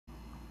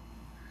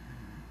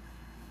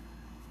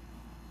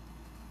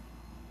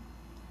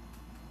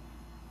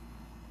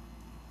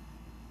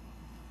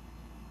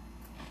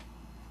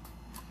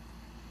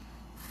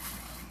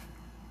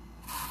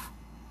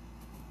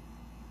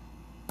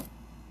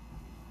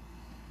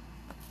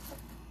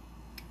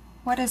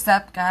What is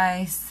up,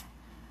 guys?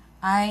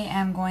 I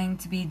am going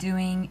to be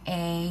doing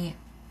a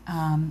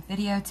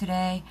video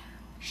today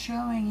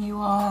showing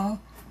you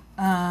all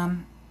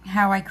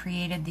how I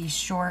created these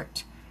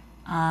short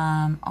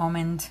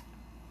almond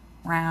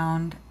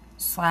round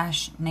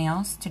slash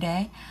nails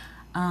today.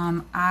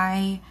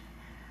 I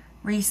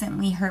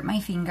recently hurt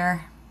my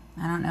finger.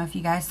 I don't know if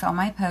you guys saw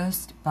my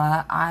post,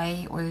 but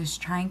I was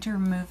trying to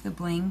remove the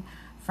bling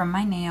from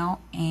my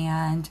nail,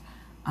 and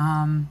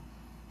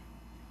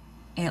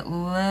it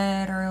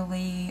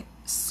literally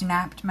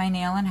snapped my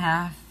nail in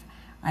half.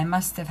 I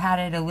must have had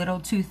it a little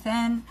too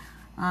thin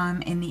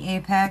in the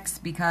apex,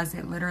 because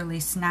it literally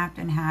snapped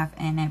in half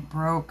and it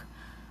broke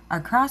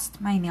across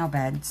my nail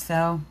bed.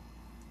 So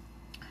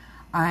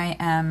I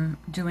am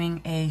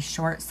doing a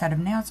short set of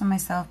nails on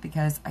myself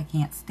because I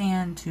can't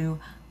stand to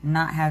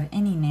not have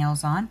any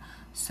nails on.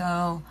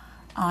 So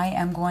I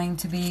am going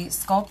to be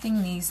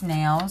sculpting these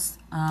nails.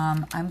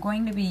 I'm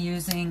going to be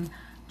using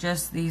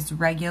just these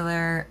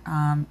regular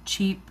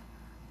cheap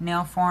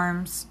nail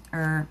forms,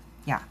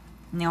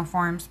 nail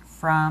forms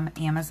from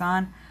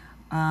Amazon,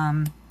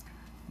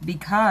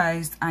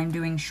 because I'm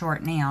doing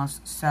short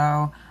nails.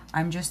 So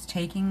I'm just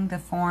taking the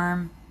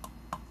form,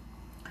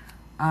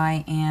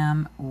 I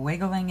am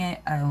wiggling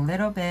it a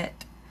little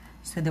bit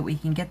so that we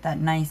can get that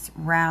nice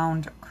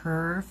round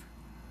curve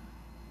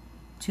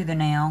to the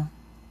nail,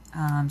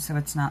 so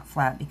it's not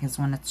flat, because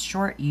when it's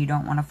short you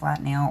don't want a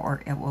flat nail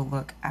or it will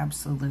look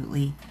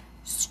absolutely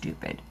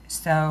stupid.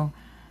 So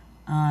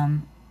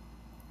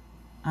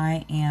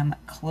I am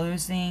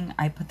closing,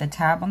 I put the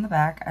tab on the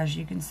back, as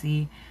you can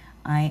see.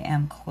 I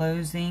am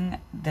closing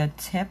the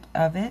tip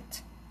of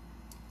it,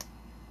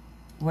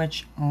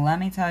 which, let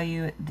me tell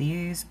you,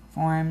 these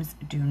forms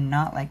do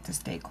not like to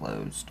stay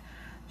closed.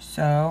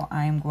 So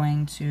I'm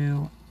going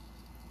to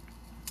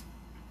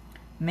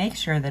make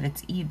sure that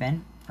it's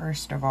even,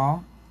 first of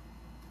all,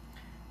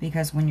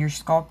 because when you're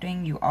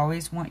sculpting, you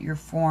always want your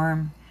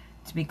form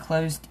to be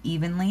closed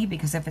evenly,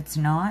 because if it's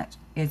not,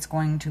 it's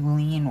going to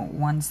lean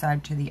one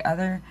side to the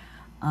other,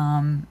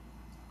 and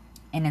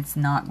it's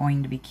not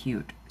going to be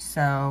cute.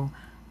 So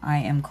I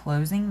am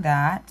closing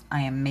that.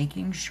 I am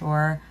making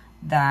sure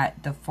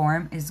that the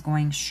form is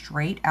going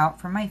straight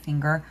out from my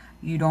finger.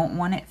 You don't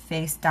want it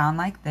face down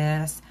like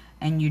this,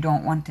 and you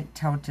don't want it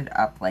tilted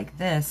up like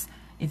this.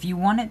 If you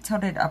want it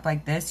tilted up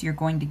like this, you're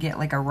going to get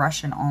like a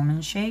Russian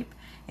almond shape.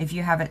 If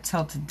you have it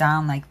tilted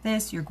down like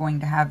this, you're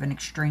going to have an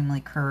extremely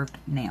curved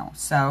nail.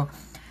 So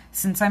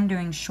since I'm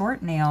doing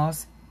short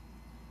nails,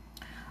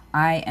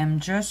 I am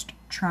just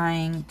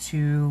trying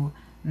to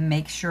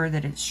make sure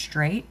that it's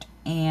straight,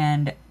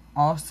 and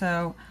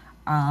also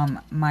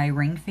my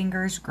ring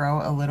fingers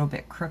grow a little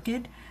bit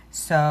crooked,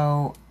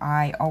 so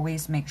I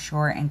always make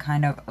sure and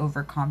kind of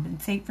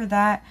overcompensate for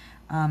that.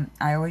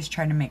 I always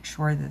try to make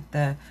sure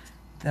that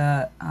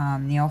the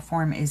nail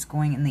form is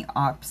going in the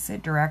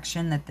opposite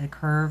direction that the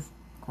curve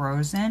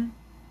grows in.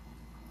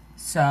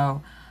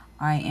 So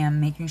I am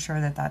making sure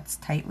that that's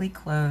tightly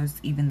closed,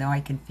 even though I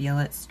can feel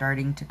it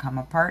starting to come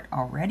apart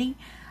already.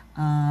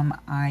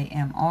 I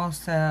am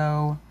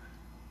also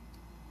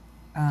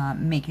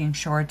making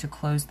sure to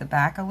close the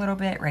back a little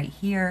bit right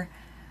here,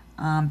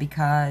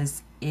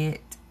 because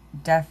it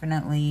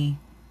definitely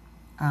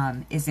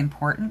is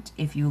important.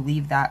 If you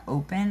leave that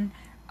open,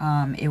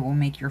 it will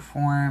make your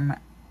form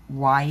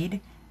wide,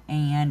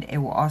 and it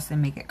will also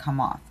make it come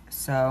off.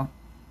 So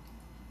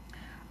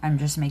I'm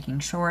just making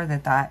sure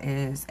that that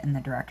is in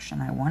the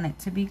direction I want it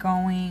to be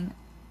going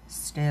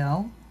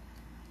still.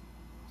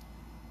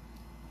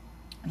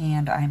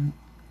 And I'm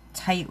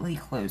tightly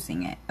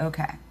closing it.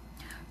 Okay.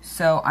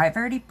 So I've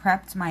already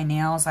prepped my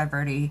nails. I've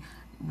already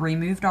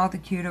removed all the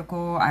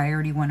cuticle. I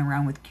already went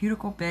around with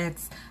cuticle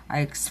bits.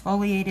 I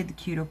exfoliated the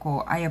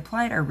cuticle. I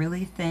applied a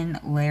really thin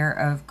layer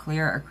of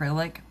clear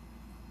acrylic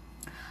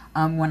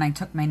when I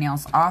took my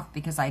nails off,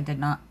 because I did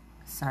not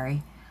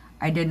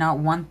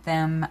want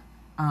them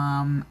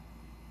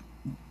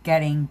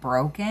getting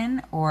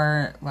broken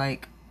or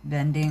like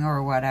bending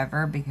or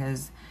whatever,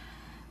 because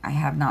I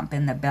have not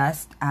been the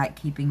best at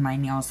keeping my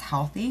nails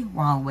healthy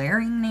while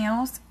wearing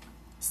nails.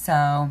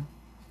 So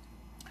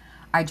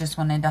I just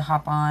wanted to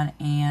hop on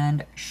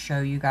and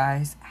show you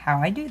guys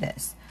how I do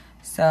this.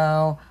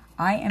 So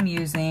I am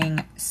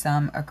using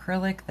some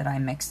acrylic that I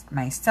mixed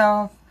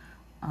myself.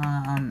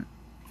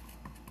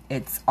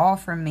 It's all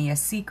from Mia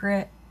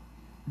Secret,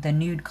 the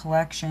Nude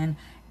collection,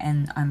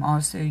 and I'm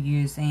also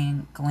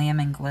using Glam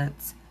and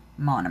Glitz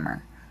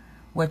monomer,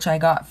 which I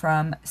got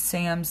from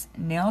Sam's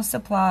Nail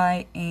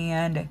Supply,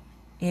 and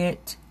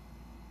it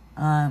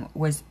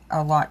was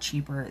a lot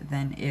cheaper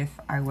than if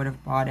I would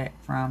have bought it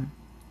from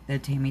the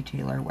Tammy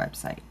Taylor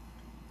website.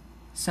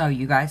 So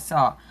you guys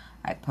saw,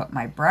 I put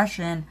my brush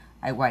in,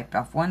 I wiped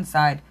off one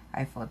side,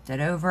 I flipped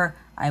it over,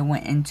 I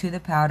went into the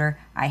powder,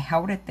 I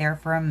held it there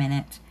for a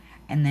minute,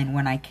 and then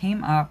when I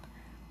came up,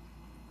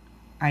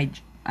 I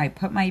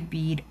put my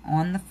bead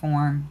on the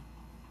form,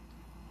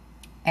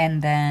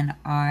 and then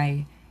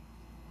I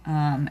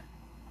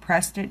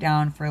pressed it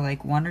down for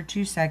like 1 or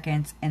 2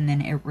 seconds, and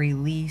then it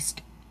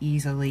released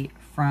easily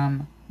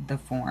from the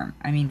form,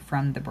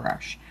 from the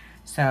brush.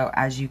 So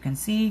as you can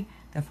see,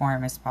 the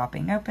form is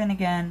popping open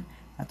again.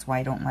 That's why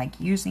I don't like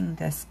using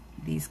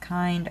these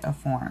kind of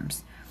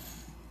forms.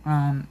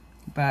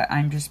 But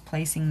I'm just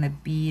placing the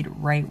bead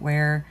right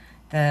where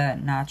the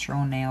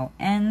natural nail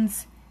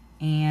ends,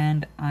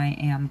 and I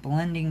am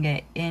blending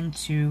it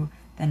into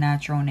the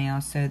natural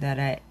nail so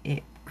that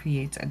it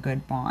creates a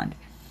good bond.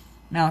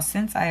 Now,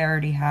 since I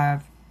already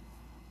have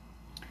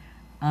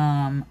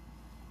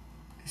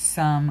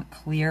some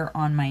clear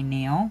on my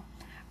nail,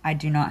 I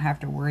do not have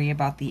to worry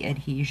about the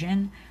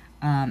adhesion.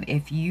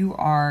 If you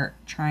are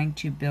trying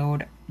to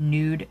build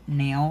nude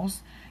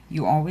nails,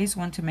 you always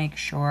want to make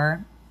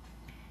sure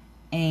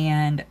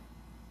and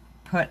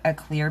put a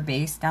clear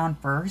base down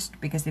first,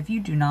 because if you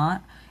do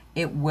not,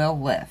 it will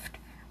lift.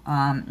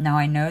 Now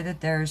I know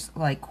that there's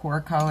like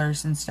core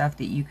colors and stuff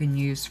that you can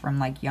use from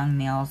like Young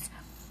Nails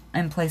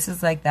and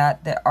places like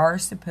that that are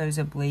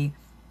supposedly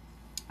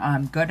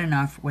good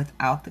enough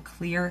without the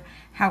clear.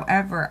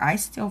 However, I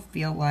still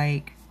feel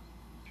like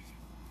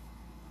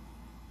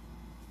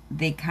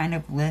they kind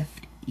of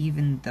lift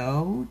even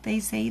though they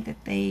say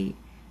that they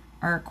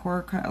are a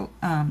core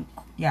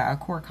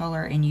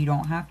color, and you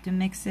don't have to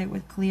mix it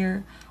with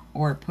clear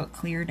or put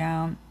clear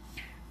down.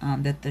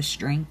 That the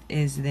strength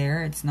is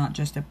there. It's not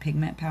just a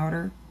pigment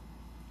powder,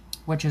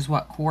 which is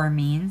what core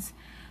means.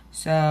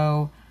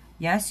 So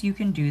yes, you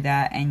can do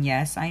that, and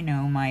yes, I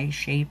know my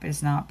shape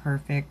is not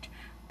perfect,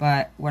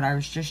 but what I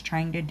was just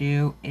trying to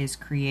do is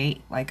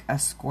create like a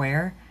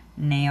square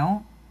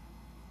nail,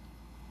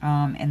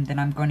 and then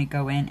I'm going to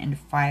go in and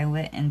file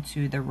it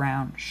into the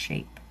round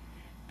shape,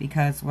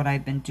 because what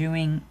I've been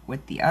doing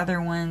with the other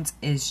ones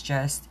is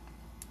just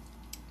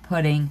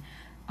putting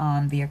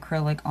the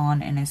acrylic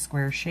on in a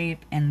square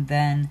shape, and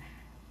then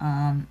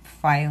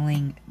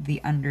filing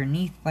the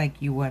underneath like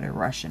you would a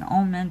Russian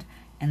almond,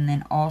 and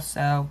then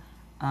also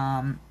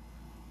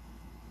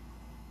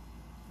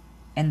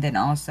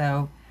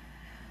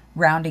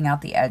rounding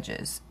out the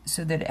edges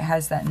so that it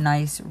has that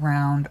nice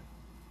round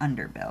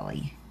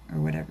underbelly, or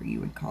whatever you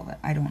would call it.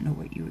 I don't know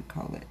what you would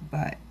call it,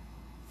 but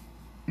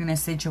in a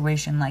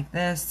situation like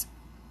this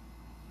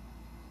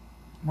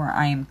where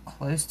I am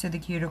close to the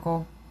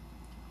cuticle,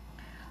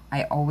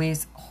 I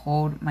always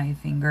hold my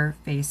finger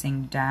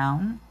facing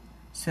down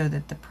so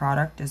that the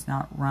product does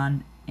not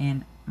run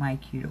in my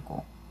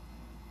cuticle.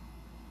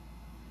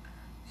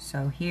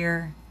 So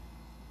here,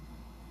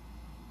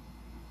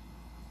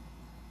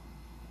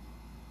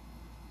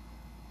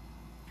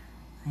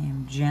 I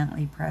am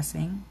gently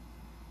pressing,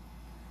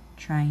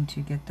 trying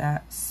to get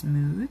that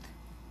smooth.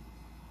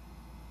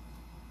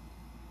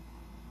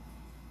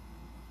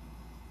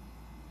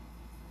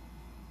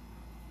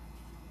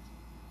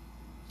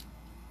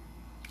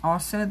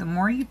 Also, the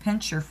more you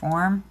pinch your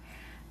form,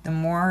 the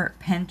more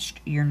pinched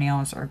your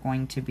nails are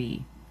going to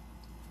be.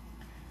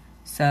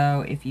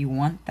 So if you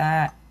want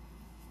that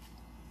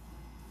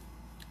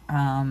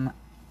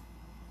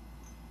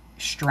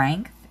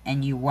strength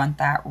and you want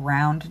that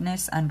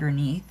roundness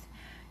underneath,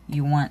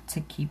 you want to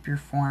keep your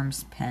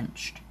forms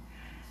pinched.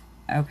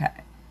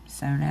 Okay,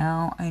 so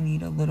now I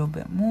need a little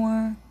bit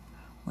more,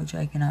 which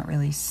I cannot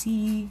really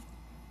see.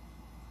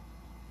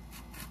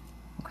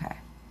 Okay.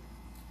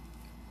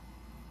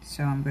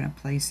 So I'm going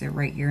to place it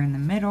right here in the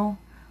middle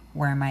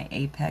where my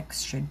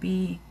apex should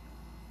be.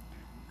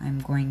 I'm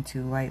going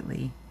to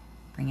lightly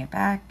bring it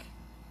back.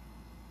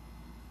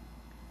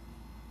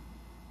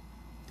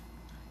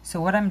 So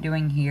what I'm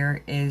doing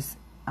here is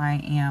I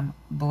am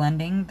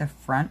blending the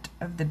front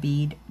of the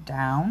bead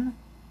down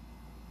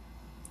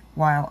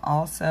while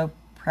also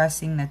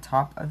pressing the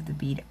top of the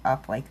bead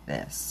up like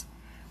this.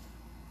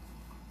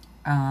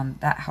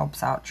 That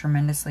helps out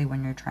tremendously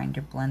when you're trying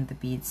to blend the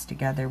beads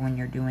together when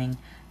you're doing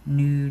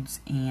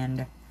nudes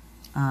and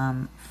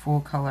full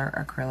color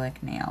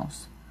acrylic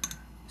nails.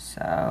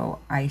 So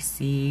I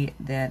see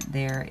that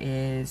there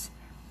is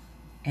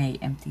an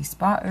empty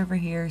spot over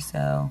here,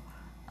 so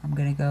I'm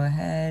going to go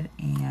ahead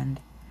and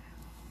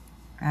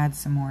add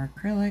some more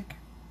acrylic.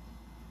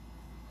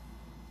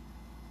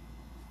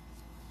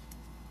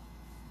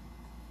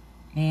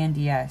 And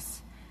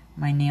yes,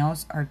 my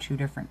nails are two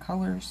different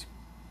colors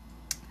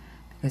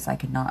because I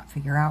could not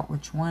figure out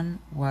which one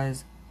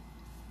was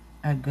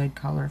a good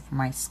color for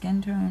my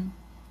skin tone.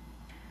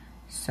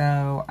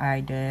 So I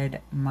did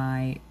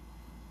my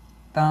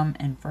thumb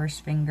and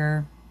first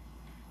finger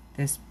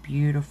this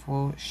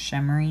beautiful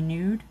shimmery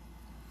nude,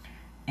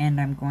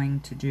 and I'm going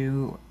to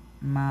do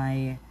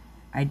I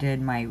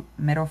did my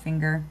middle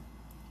finger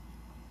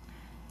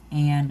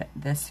and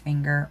this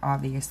finger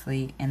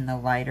obviously in the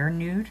lighter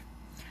nude,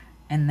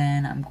 and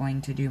then I'm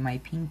going to do my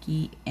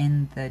pinky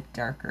in the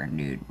darker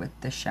nude with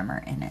the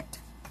shimmer in it.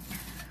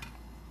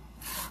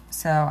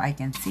 So I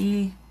can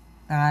see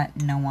that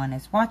no one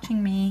is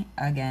watching me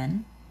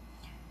again,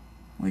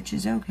 which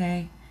is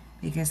okay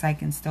because I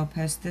can still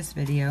post this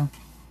video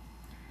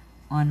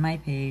on my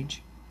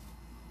page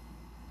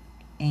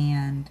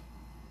and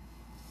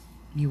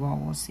you all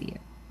will see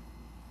it.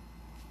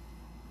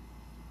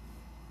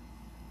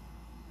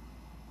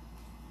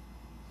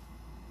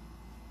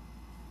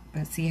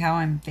 But see how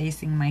I'm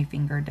facing my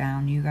finger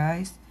down, you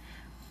guys?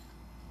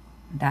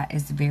 That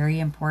is very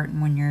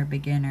important when you're a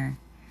beginner.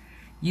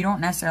 You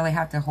don't necessarily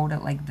have to hold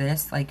it like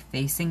this, like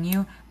facing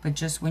you, but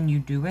just when you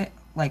do it,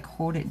 like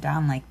hold it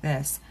down like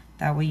this.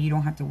 That way you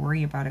don't have to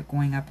worry about it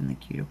going up in the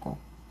cuticle.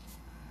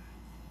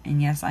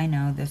 And yes, I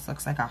know this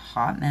looks like a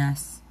hot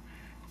mess.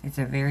 It's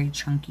a very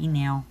chunky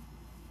nail,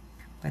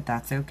 but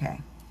that's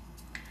okay,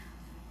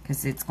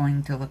 because it's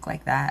going to look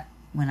like that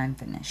when I'm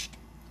finished.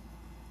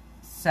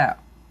 So,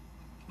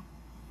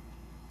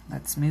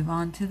 let's move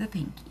on to the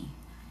pinky.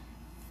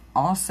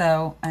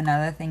 Also,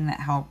 another thing that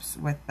helps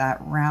with that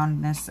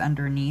roundness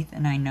underneath,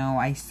 and I know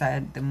I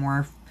said the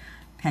more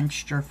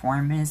pinched your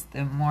form is,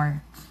 the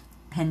more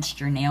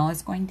pinched your nail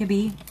is going to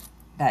be.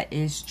 That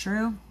is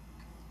true.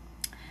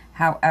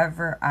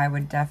 However, I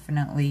would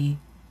definitely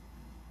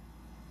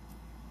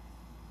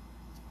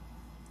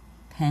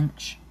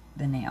pinch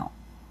the nail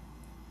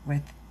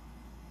with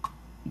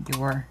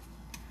your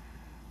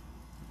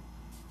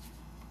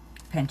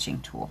pinching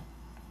tool.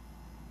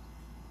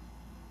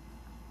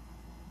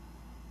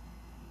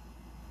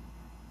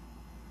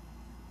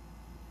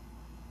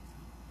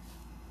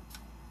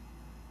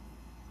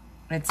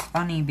 It's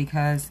funny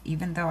because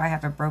even though I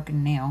have a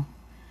broken nail,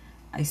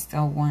 I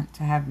still want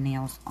to have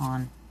nails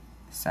on.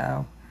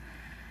 So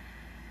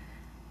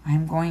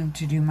I'm going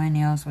to do my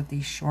nails with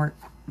these short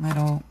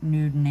little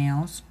nude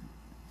nails.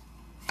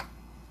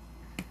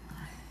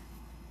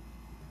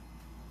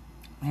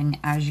 And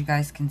as you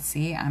guys can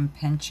see, I'm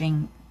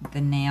pinching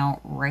the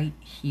nail right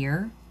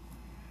here.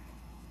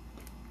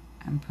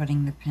 I'm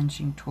putting the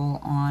pinching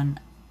tool on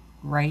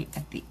right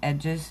at the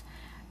edges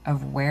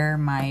of where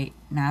my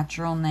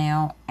natural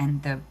nail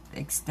and the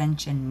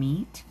extension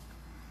meet,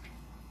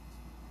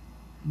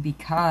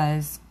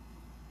 because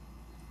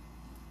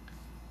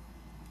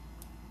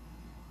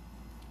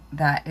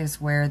that is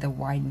where the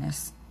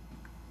wideness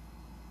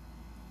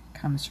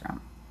comes from.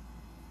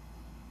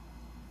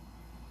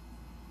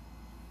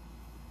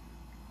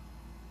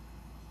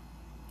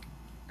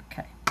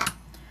 Okay,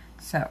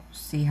 so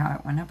see how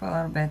it went up a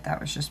little bit?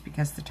 That was just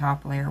because the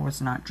top layer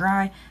was not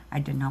dry. I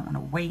did not want to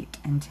wait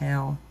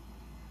until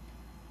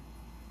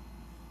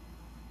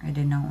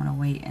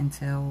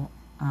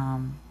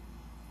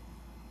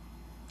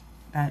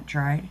that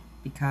dried,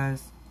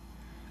 because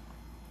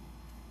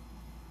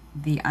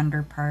the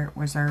under part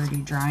was already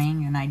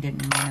drying and I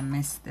didn't want to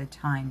miss the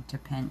time to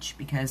pinch,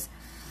 because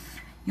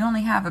you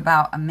only have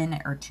about a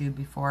minute or two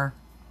before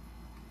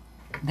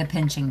the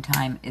pinching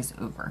time is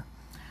over.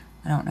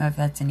 I don't know if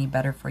that's any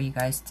better for you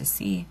guys to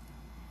see.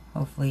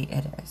 Hopefully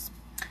it is.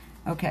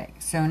 Okay,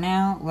 so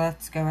now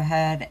let's go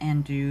ahead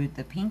and do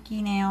the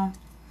pinky nail.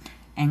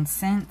 And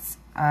since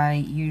I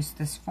used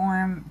this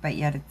form, but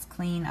yet it's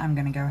clean, I'm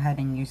going to go ahead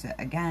and use it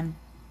again.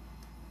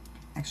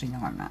 Actually, no,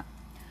 I'm not,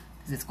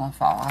 because it's going to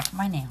fall off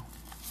my nail.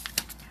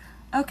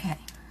 Okay.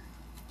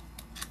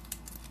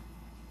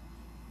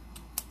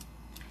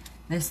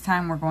 This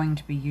time we're going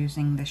to be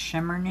using the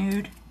shimmer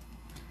nude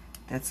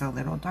that's a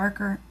little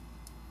darker.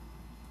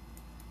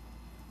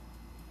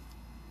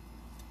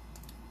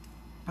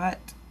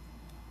 But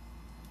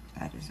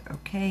that is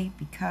okay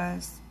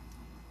because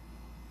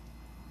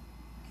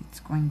it's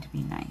going to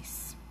be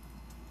nice.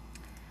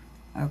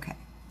 Okay.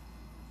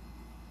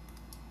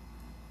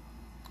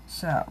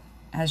 So,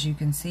 as you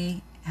can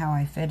see how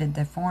I fitted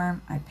the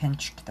form, I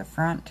pinched the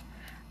front.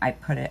 I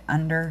put it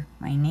under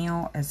my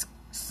nail as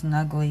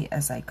snugly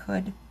as I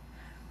could.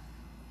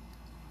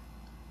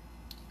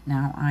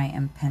 Now I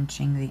am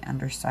pinching the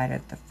underside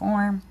of the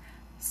form.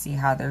 See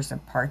how there's a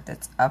part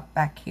that's up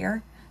back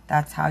here?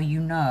 That's how you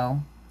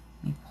know.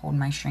 Let me hold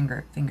my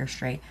finger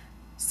straight.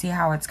 See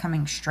how it's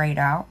coming straight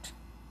out?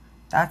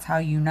 That's how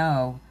you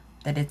know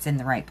that it's in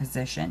the right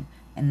position.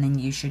 And then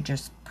you should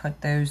just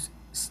put those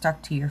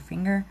stuck to your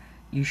finger.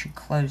 You should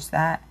close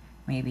that.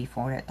 Maybe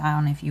fold it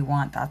down if you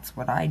want. That's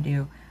what I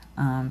do.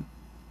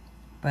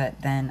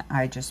 But then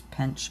I just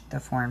pinch the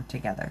form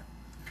together.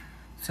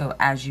 So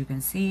as you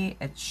can see,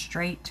 it's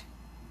straight.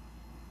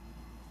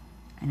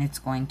 And it's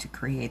going to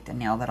create the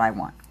nail that I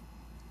want.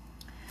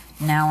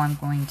 Now I'm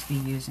going to be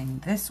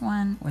using this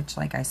one, which,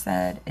 like I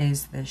said,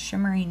 is the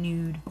shimmery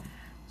nude.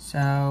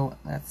 So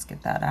let's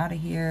get that out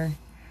of here.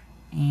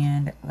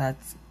 And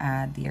let's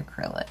add the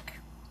acrylic.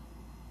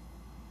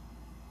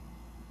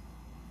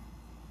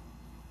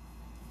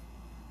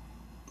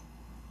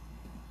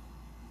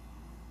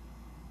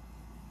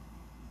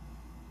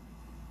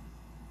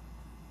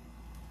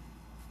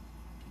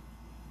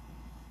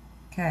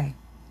 Okay,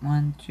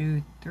 1,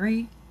 2,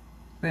 3,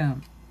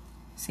 boom.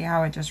 See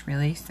how it just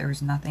released? There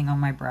was nothing on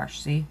my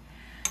brush, see?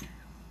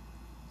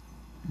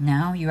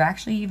 Now you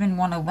actually even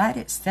want to let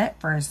it sit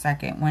for a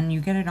second when you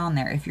get it on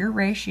there. If your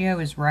ratio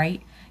is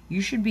right,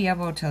 you should be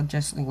able to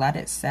just let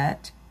it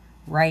set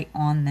right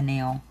on the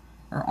nail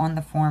or on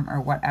the form or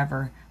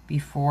whatever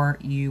before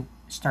you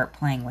start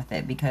playing with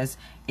it, because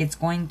it's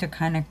going to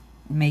kind of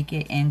make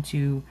it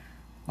into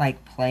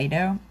like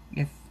Play-Doh,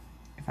 if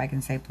I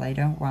can say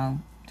Play-Doh while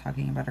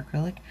talking about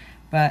acrylic.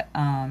 But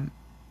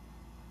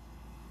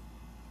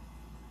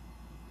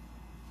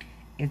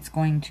it's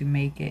going to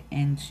make it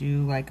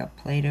into like a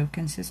Play-Doh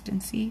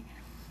consistency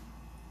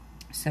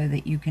so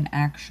that you can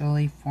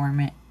actually form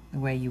it the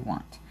way you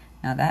want.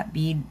 Now that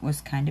bead was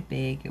kind of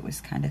big, it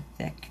was kind of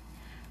thick.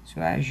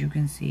 So as you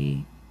can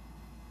see,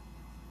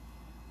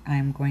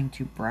 I'm going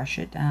to brush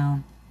it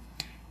down,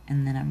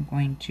 and then I'm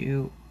going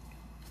to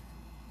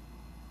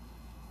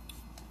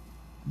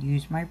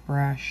use my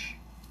brush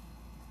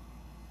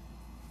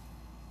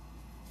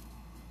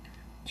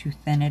to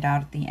thin it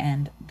out at the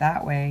end.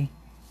 That way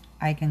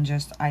I can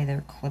just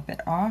either clip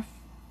it off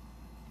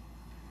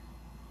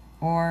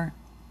or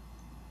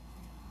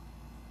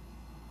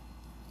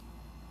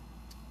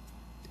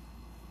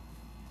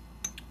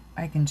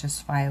I can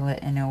just file it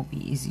and it'll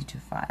be easy to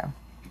file.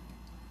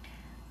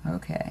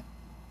 Okay.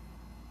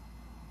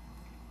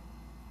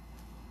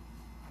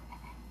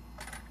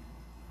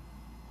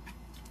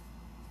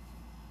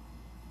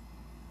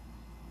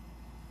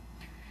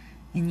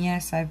 And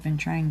yes, I've been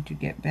trying to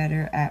get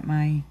better at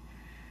my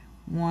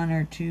 1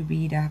 or 2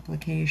 bead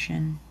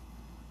application.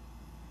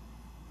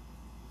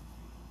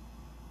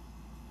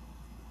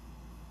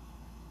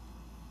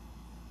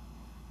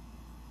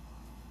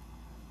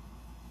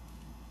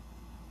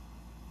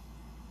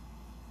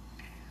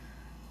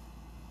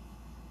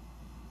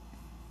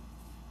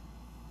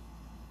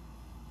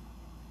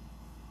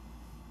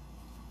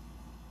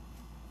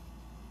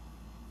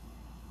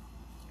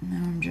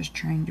 Now I'm just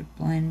trying to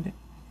blend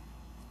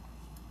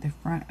the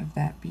front of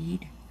that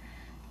bead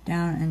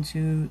down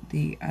into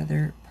the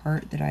other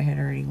part that I had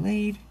already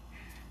laid,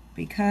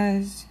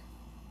 because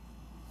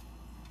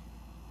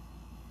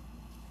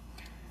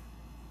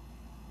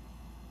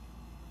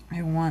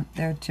I want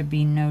there to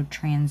be no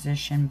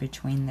transition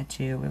between the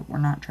two. We're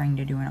not trying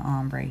to do an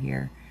ombre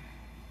here.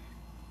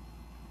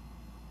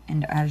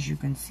 And as you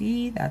can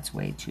see, that's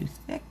way too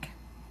thick.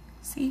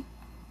 See?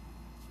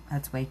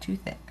 That's way too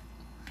thick.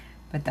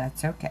 But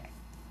that's okay.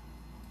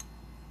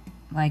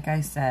 Like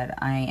I said,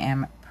 I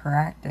am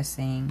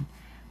practicing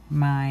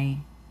my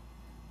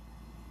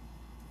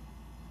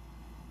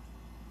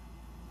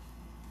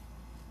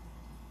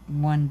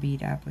one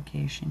bead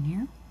application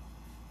here.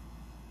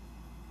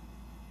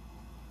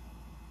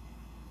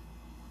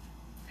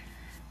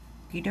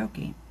 Okie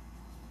dokie.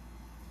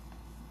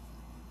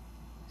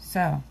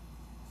 So,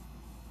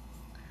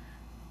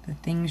 the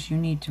things you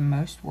need to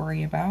most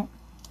worry about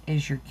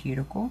is your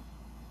cuticle,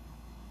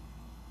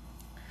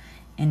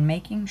 and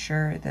making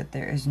sure that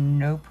there is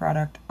no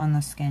product on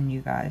the skin, you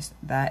guys.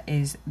 That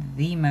is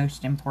the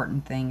most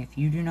important thing. If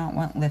you do not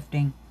want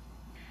lifting,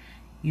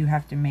 you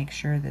have to make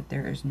sure that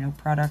there is no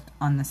product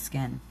on the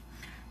skin.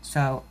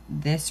 So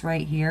this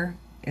right here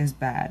is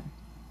bad.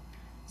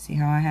 See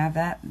how I have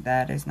that?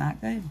 That is not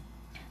good.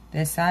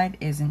 This side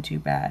isn't too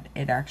bad.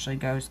 It actually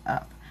goes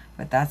up.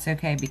 But that's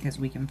okay because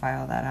we can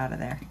file that out of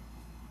there.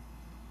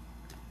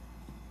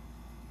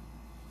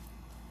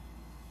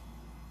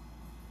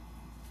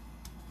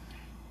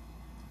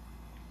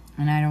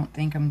 And I don't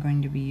think I'm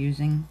going to be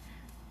using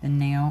the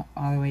nail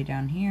all the way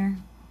down here,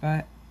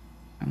 but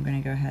I'm going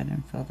to go ahead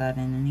and fill that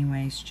in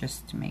anyways,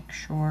 just to make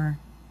sure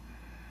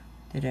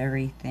that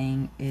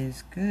everything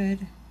is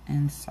good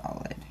and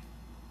solid.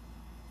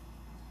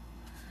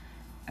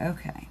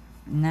 Okay,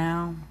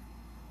 now,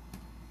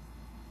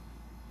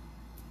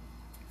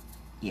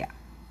 yeah.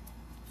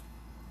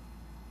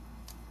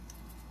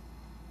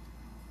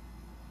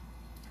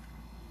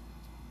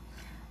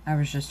 I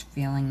was just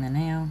feeling the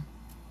nail.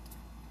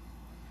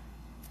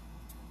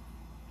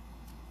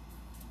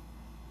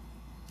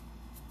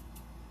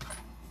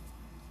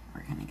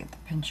 We're going to get the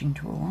pinching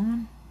tool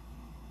on.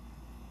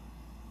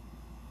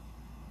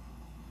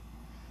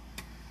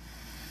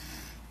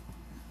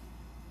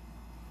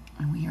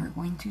 And we are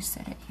going to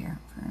set it here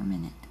for a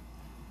minute.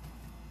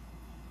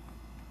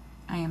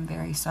 I am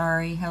very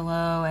sorry.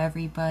 Hello,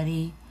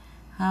 everybody.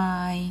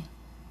 Hi.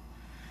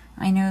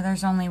 I know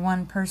there's only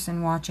one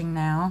person watching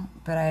now,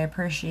 but I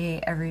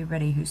appreciate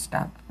everybody who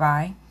stopped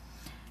by.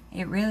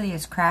 It really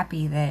is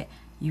crappy that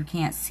you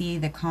can't see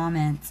the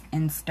comments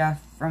and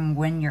stuff from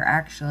when you're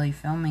actually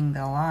filming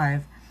the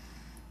live.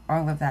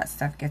 All of that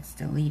stuff gets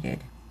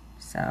deleted.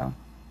 So,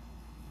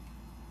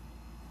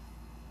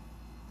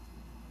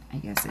 I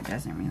guess it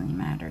doesn't really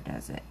matter,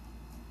 does it?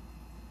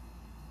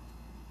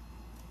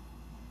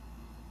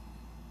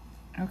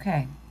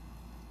 Okay.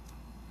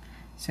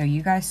 So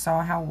you guys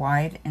saw how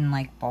wide and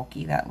like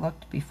bulky that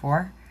looked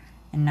before.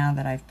 And now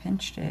that I've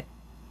pinched it,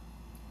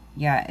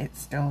 yeah, it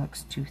still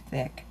looks too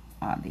thick,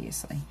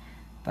 obviously.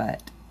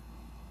 But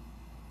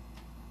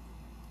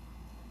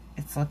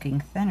it's looking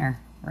thinner,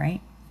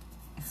 right?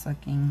 It's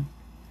looking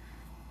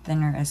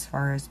thinner as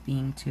far as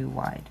being too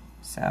wide.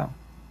 So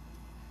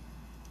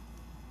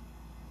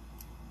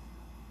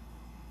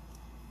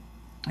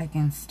I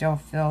can still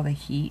feel the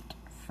heat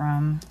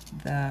from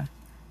the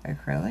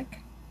acrylic,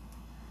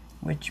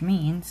 which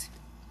means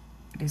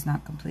it is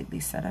not completely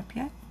set up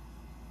yet.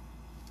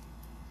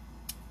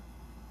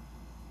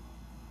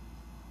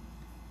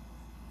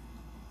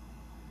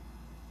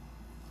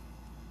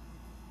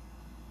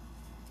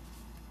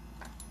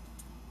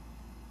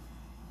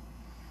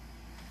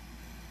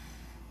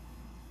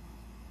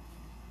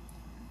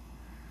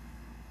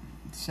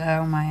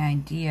 So my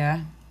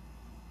idea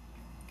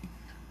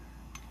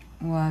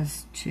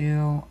was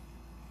to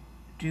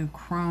do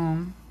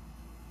chrome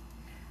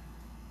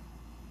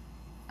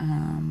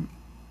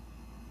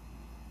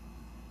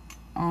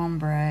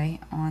ombre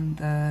on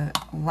the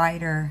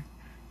lighter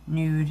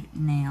nude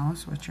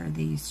nails, which are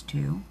these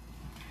two.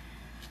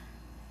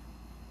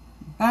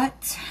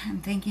 But I'm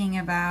thinking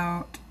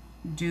about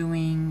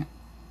doing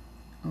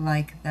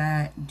like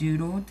that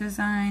doodle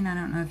design. I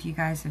don't know if you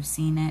guys have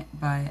seen it,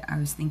 but I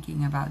was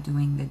thinking about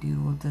doing the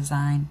doodle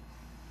design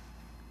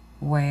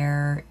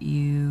where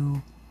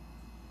you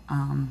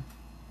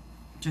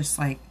just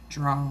like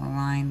draw a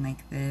line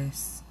like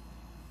this,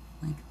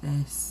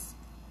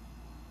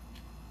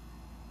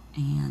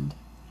 and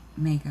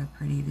make a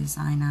pretty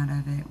design out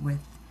of it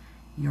with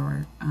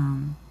your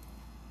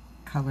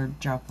colored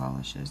gel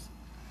polishes.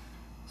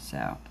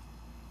 So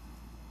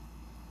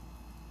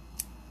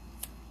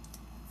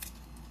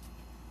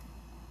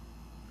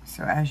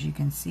as you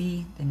can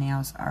see, the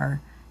nails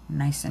are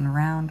nice and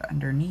round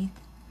underneath.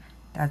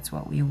 That's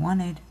what we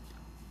wanted.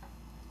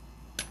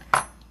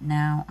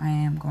 Now I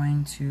am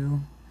going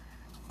to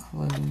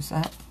close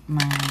up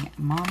my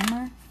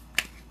monomer.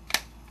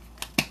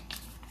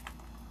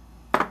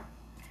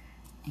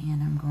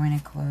 And I'm going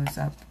to close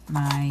up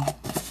my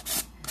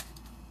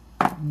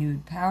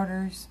nude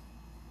powders.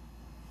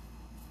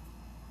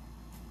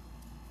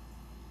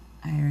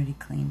 I already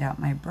cleaned out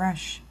my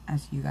brush,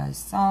 as you guys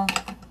saw.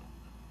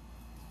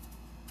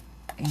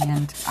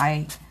 And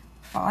I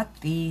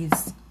bought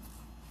these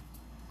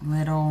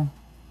little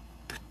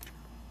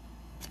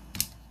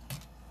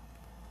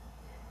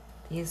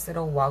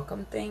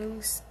welcome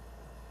things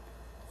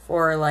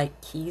for like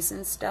keys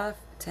and stuff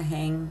to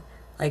hang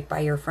like by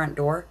your front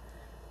door.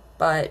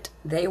 But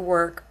they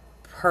work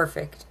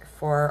perfect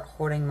for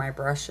holding my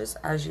brushes,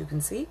 as you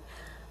can see.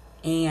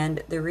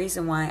 And the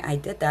reason why I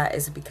did that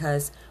is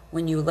because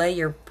when you lay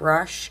your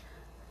brush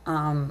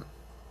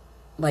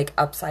like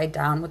upside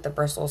down with the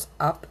bristles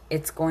up,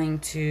 it's going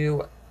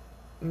to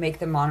make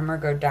the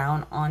monomer go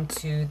down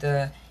onto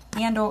the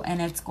handle,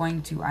 and it's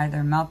going to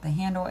either melt the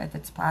handle if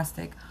it's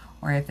plastic,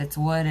 or if it's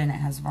wood and it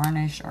has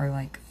varnish or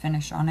like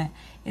finish on it,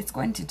 it's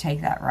going to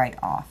take that right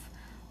off.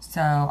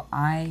 So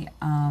I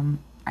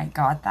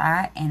got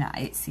that, and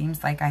it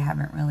seems like I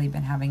haven't really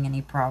been having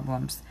any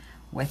problems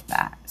with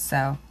that.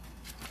 So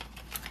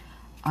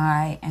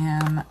I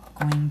am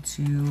going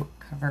to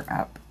cover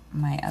up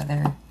my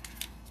other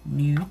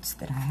nudes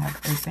that I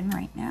have open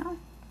right now.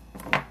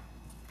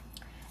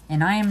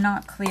 And I am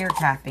not clear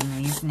capping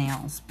these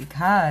nails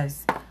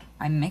because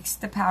I mixed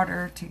the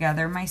powder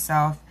together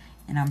myself,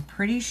 and I'm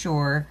pretty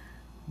sure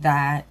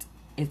that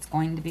it's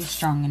going to be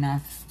strong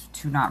enough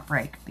to not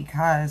break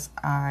because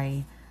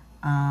I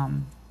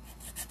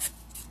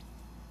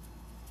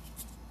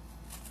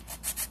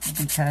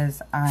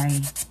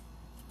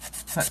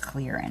put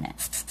clear in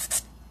it.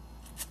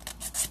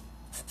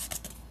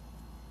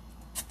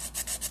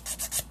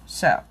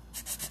 So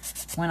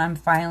when I'm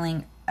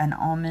filing an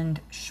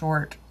almond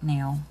short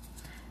nail,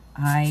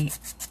 I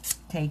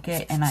take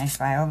it and I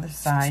file the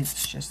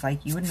sides just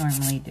like you would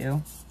normally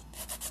do.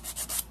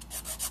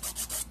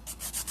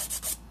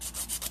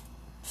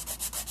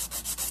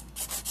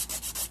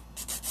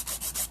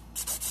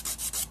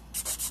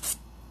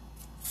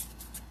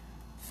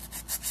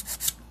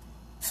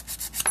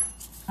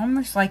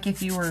 Almost like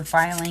if you were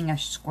filing a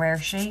square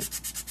shape.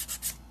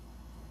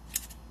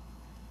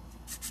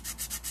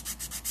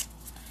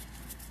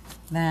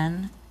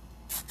 Then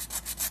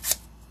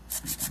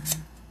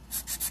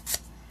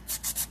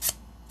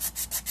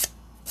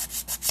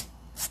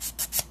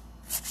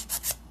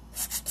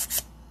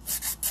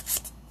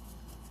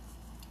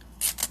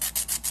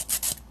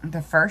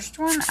the first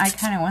one, I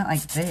kind of went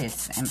like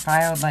this and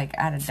filed like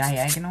at a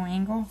diagonal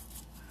angle.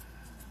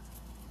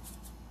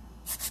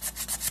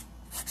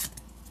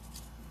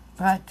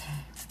 But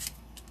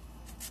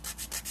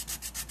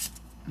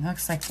it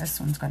looks like this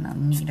one's going to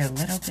need a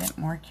little bit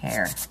more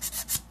care.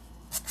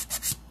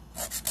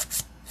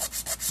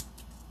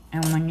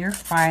 And when you're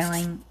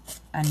filing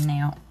a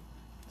nail,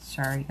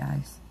 sorry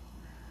guys,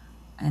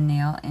 a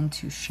nail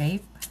into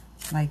shape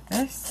like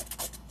this,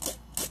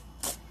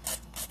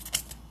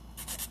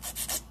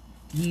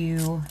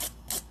 you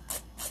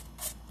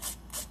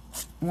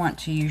want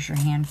to use your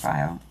hand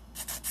file.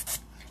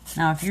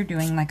 Now if you're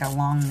doing like a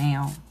long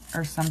nail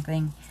or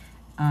something,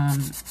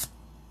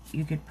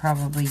 you could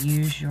probably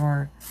use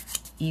your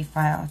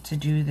e-file to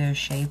do the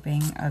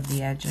shaping of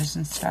the edges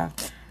and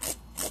stuff.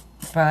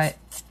 But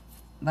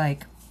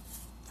like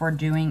for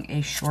doing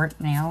a short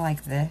nail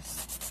like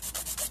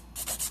this,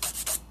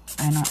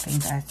 I don't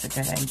think that's a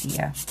good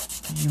idea.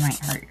 You might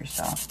hurt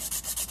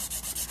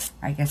yourself.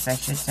 I guess I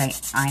should say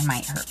I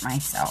might hurt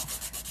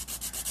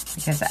myself.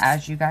 Because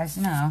as you guys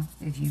know,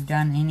 if you've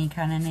done any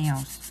kind of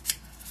nails,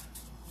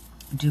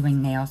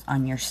 doing nails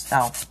on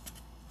yourself,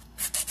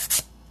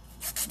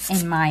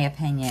 in my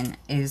opinion,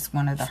 is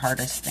one of the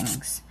hardest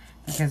things.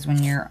 Because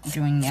when you're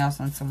doing nails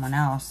on someone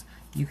else,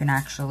 you can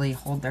actually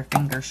hold their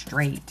finger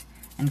straight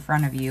in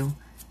front of you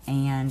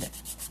and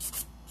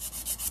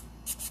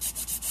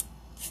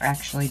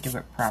actually do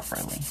it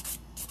properly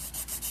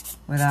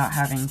without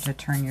having to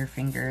turn your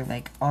finger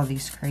like all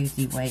these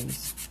crazy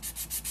ways.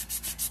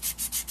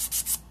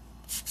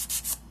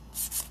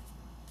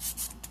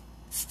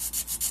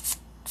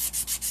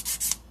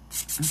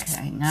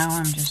 Okay, now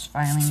I'm just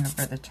filing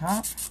over the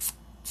top,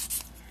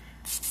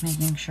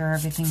 making sure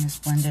everything is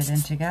blended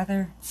in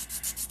together.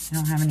 I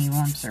don't have any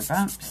lumps or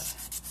bumps.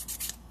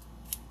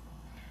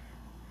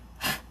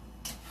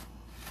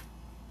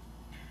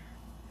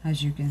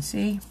 As you can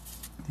see,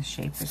 the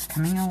shape is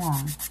coming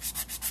along.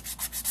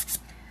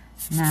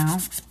 Now,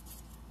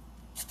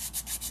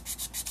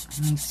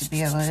 it needs to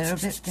be a little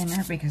bit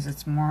thinner because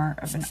it's more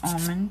of an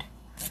almond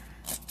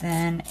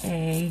than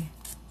a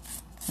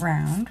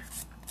round.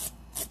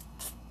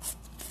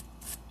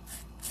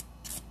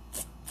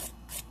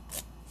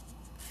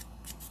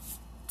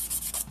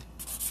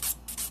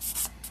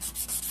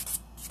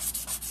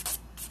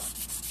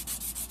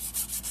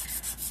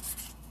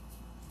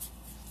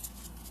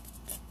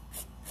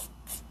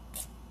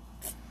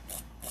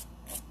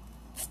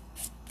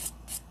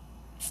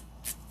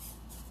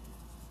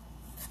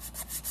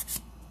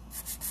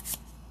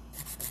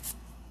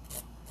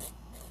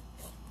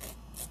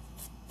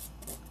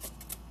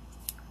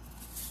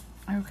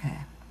 Okay.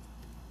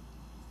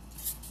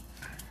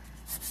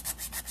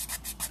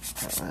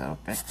 Just a little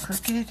bit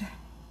crooked.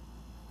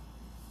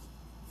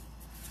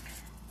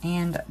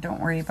 And don't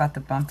worry about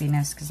the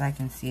bumpiness because I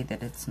can see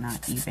that it's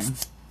not even.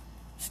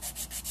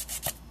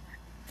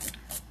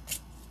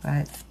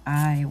 But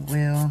I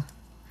will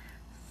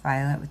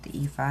file it with the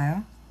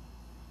E-file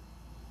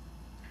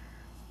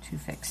to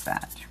fix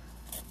that.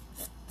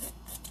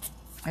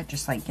 I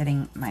just like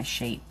getting my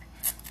shape,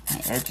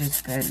 my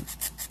edges good,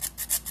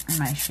 and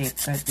my shape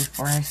good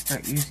before I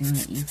start using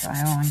the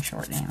E-file on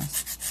short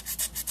nails.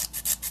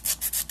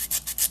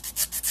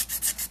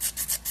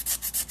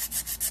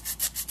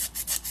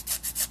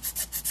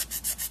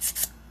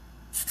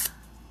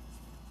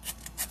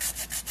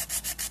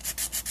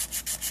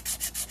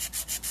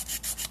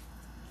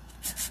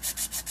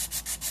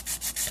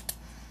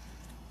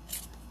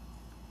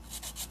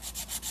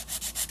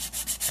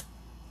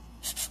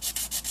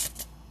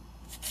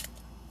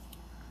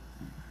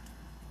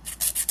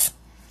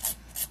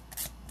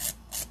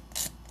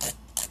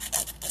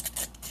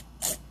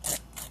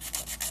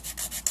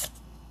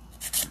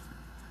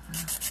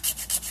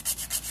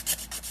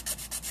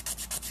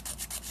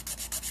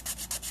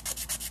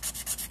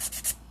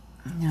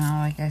 Now,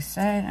 like I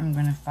said, I'm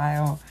going to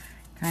file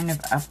kind of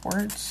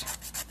upwards.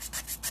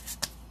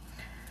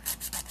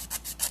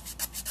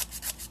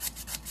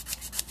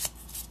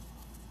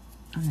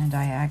 On the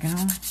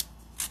diagonal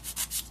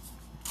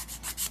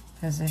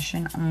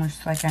position,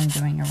 almost like I'm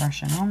doing a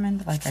Russian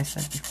almond, like I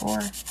said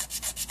before.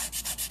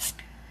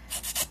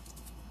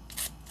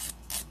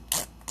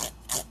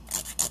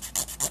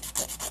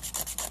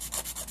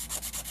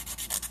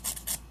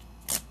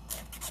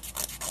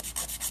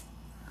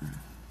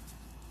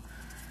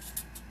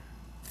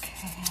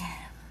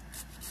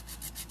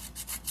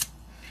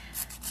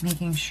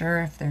 Making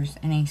sure if there's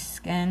any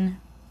skin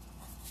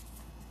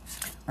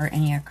or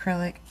any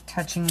acrylic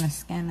touching the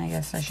skin, I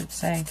guess I should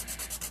say,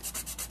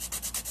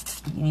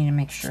 you need to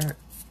make sure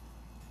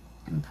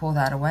and pull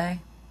that away.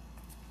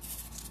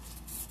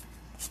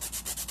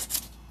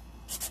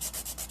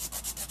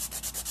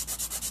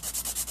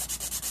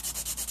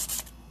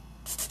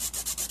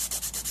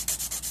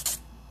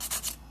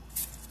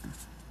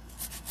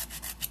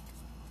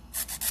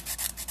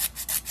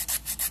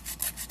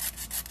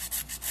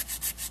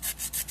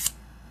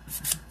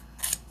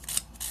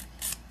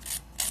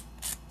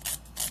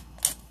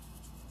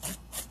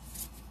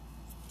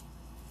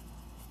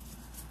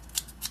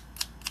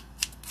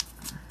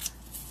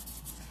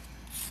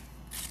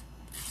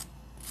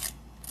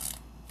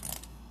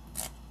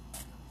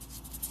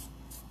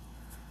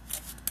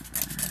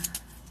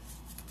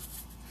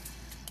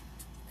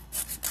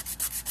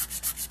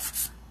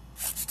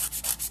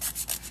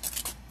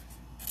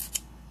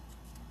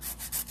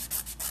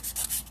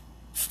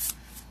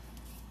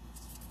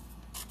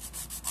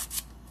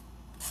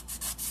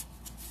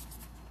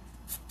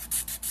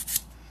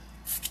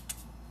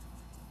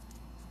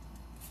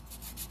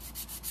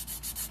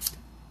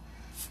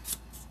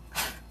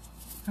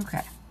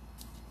 Okay.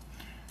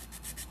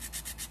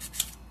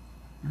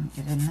 Let me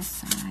get in this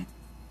side.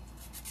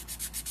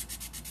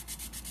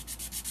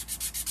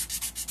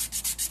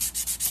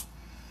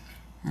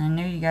 And I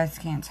know you guys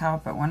can't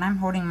tell, but when I'm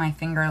holding my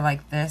finger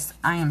like this,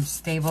 I am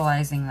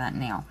stabilizing that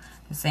nail.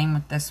 The same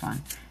with this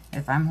one.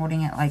 If I'm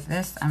holding it like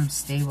this, I'm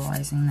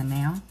stabilizing the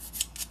nail.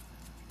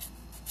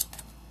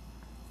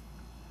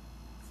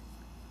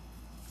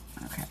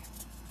 Okay.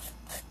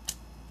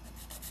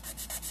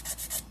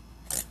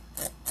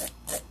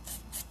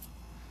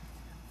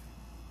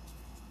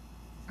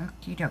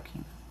 Okie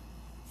dokie.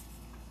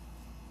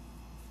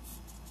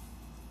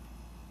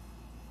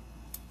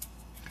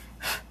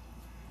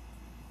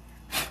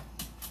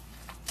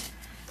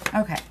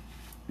 Okay,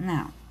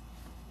 now,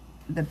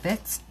 the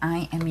bits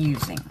I am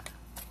using.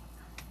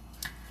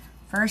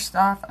 First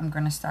off, I'm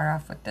going to start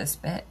off with this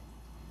bit.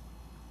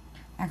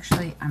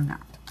 Actually, I'm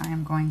not. I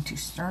am going to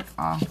start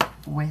off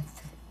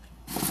with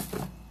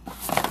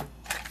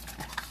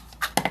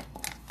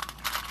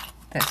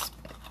this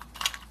bit.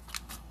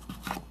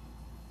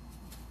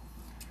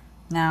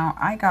 Now,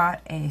 I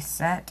got a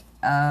set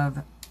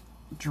of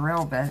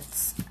drill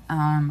bits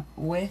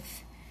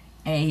with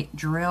a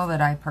drill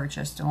that I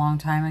purchased a long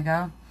time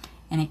ago,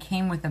 and it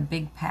came with a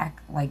big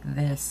pack like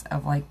this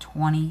of like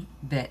 20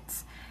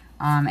 bits,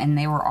 and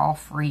they were all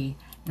free.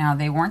 Now,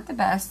 they weren't the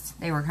best,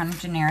 they were kind of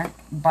generic,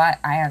 but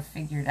I have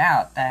figured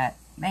out that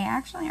they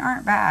actually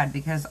aren't bad,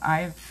 because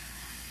I've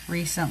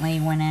recently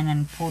went in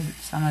and pulled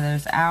some of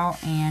those out,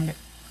 and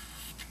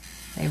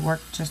they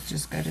work just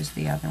as good as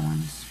the other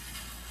ones.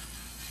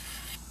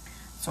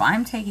 So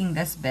I'm taking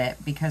this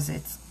bit because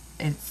it's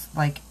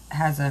like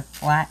has a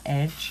flat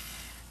edge,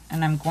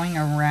 and I'm going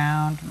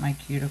around my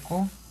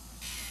cuticle.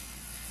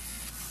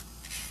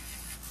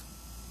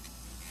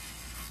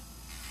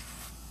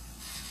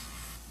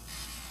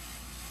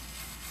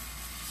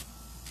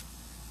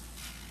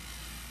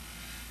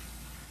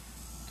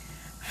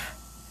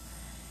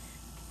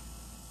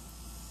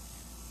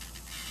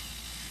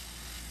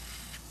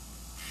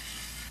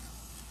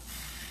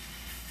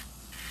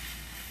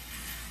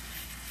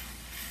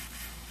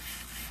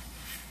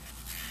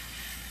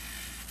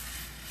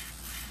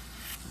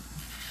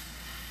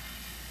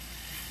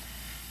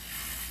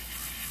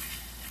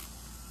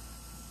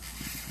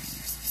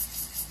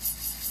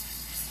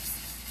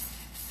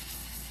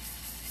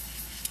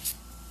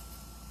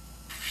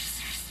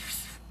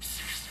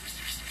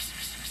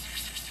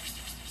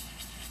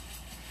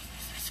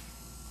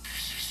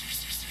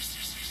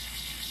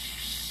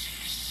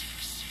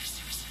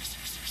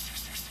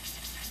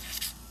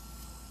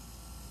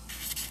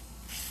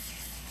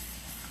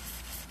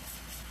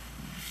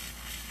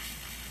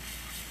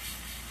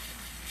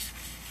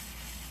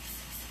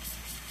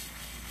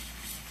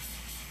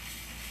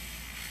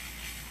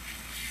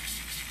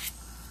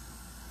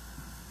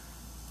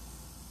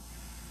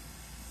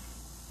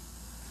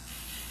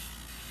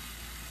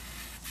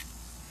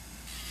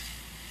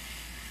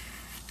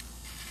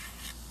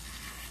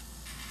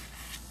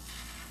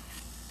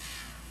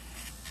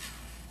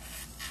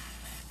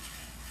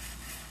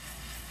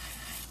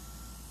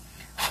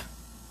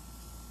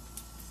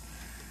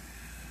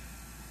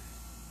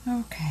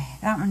 Okay,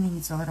 that one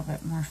needs a little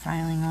bit more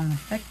filing on the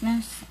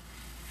thickness.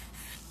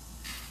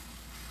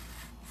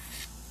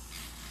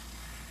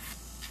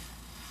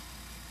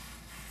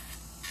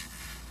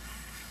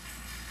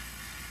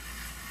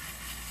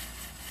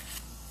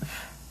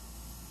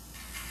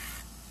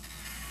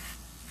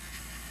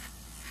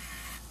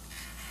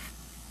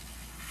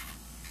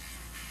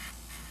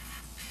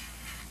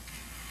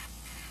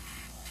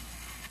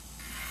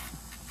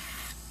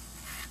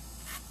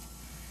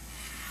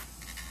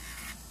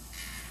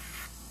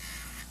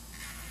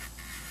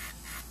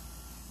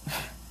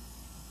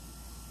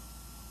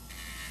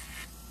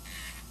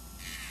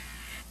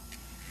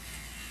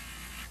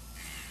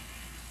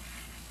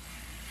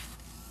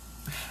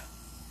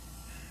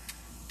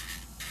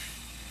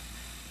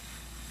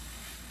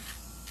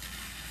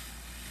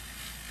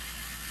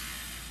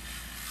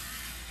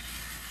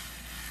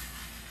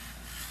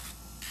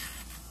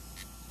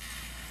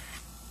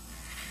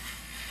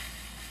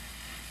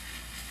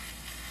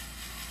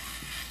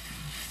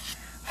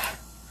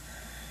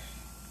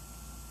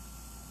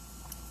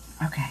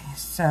 Okay,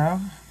 so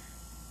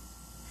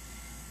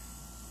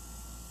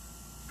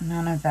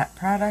none of that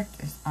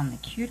product is on the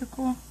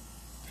cuticle.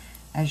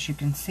 As you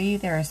can see,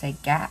 there is a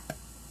gap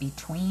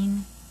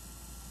between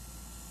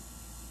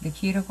the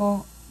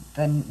cuticle,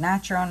 the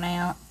natural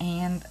nail,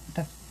 and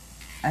the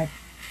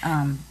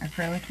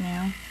acrylic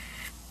nail.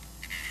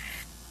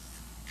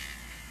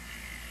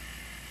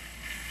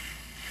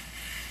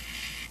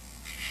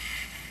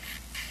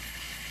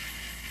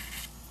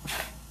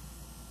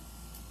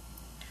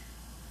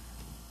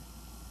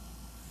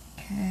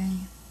 Okay.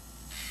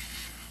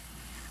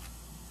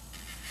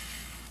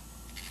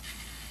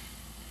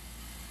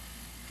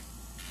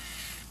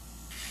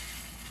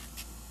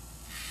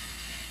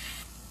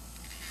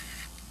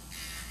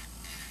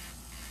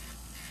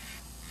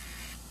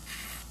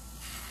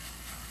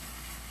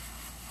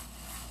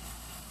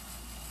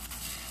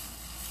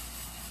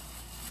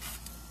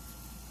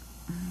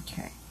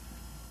 Okay.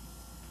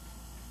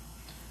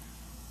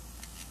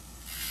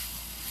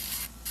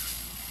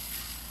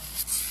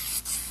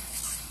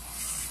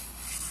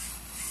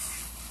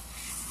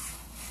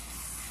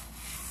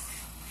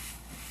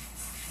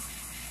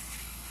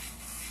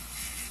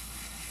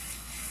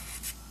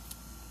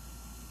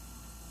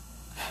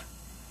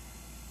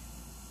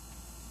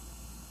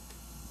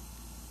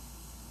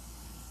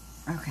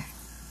 Okay.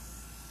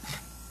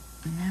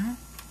 Now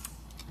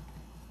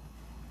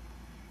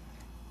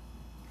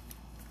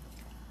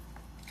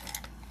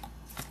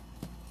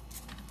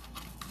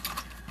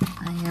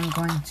I am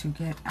going to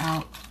get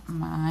out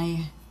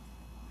my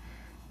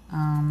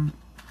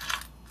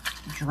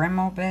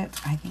Dremel bit,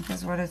 I think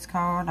is what it's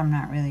called. I'm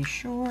not really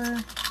sure.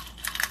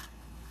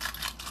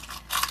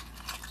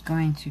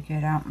 Going to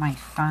get out my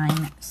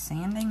fine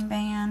sanding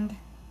band.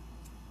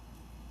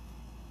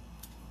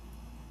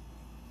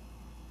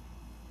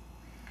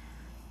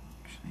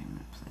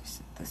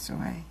 this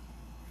away.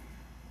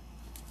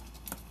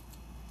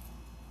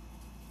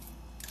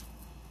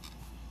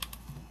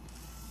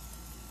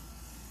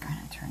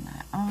 Gonna turn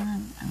that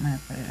on. I'm gonna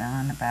put it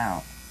on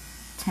about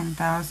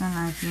 10,000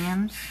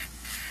 RPMs.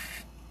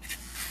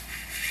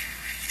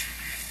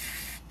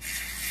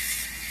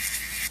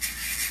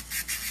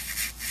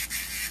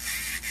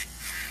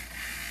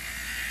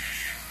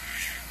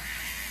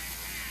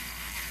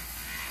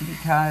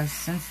 Because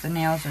since the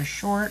nails are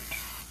short,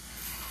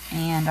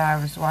 and I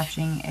was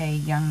watching a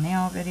young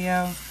nail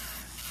video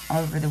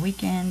over the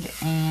weekend,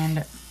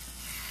 and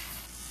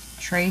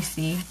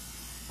Tracy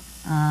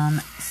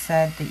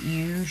said that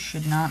you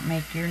should not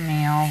make your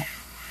nail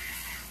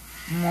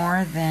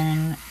more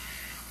than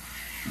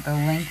the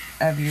length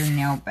of your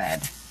nail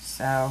bed.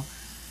 So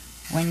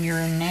when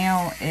your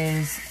nail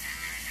is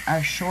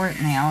a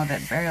short nail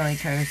that barely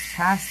goes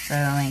past the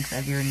length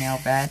of your nail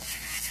bed,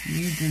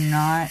 you do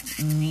not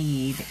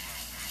need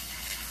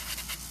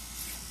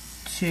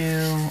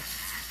to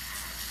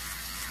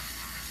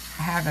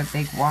have a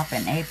big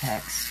whopping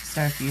apex.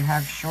 So if you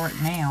have short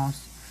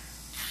nails,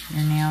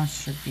 your nails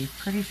should be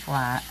pretty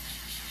flat.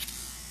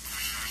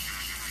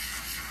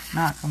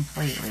 Not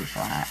completely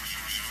flat,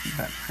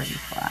 but pretty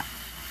flat.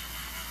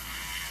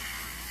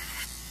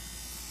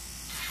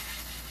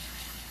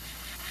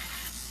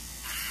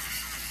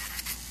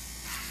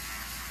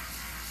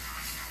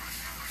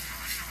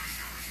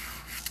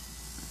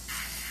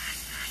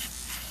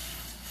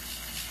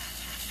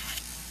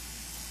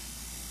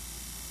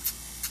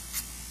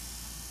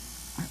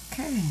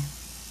 Okay.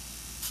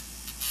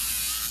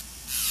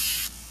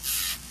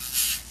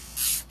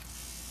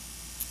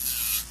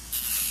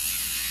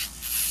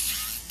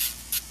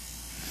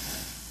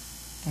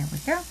 There we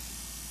go.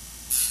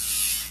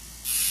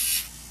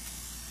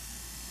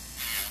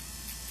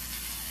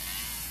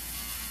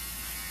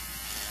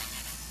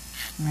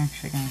 I'm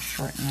actually going to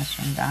shorten this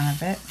one down a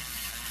bit.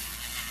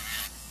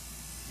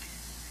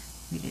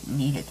 We didn't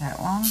need it that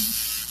long.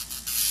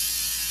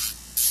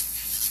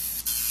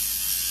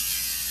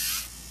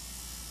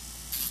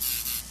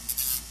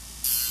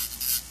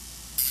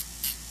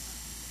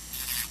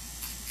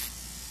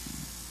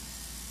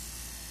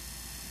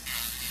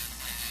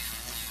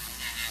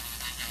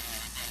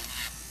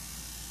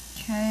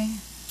 Okay.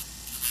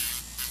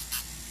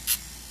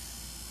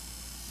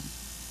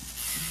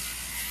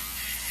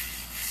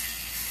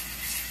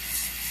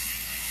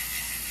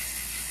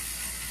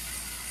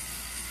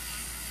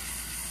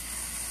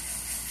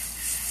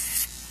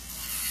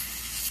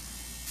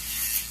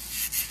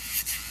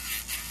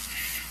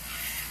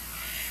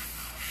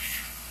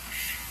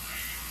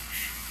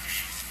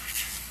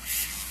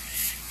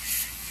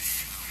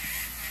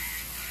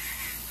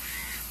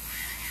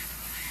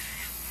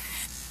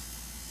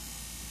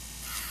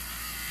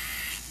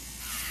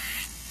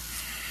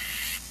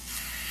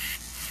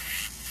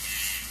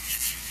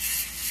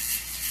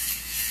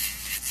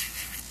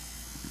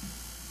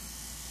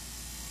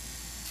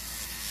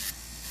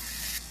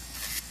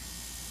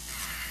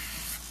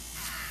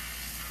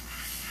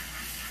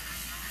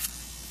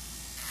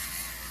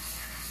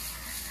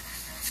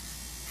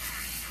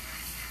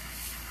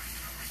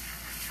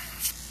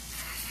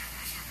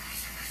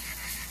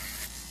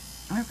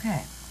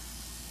 Okay.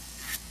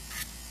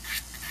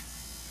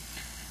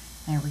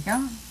 There we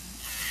go.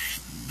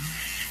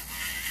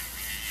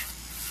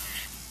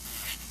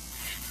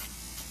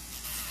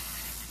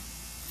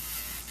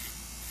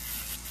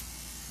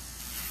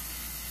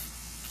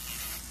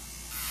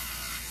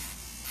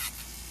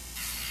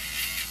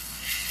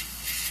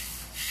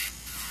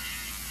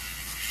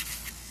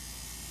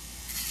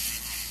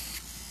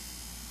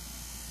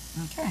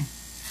 Okay.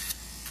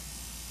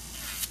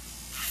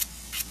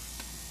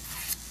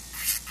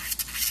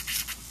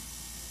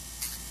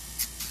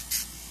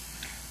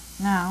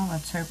 Now,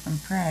 let's hope and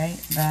pray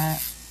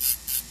that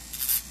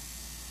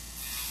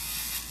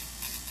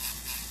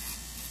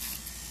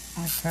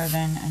I put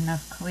in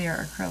enough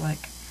clear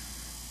acrylic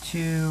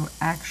to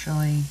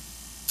actually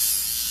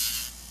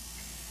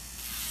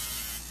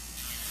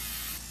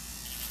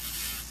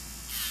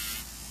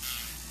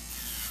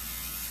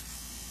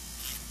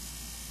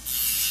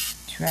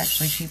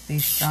keep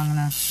these strong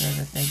enough so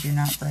that they do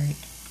not break.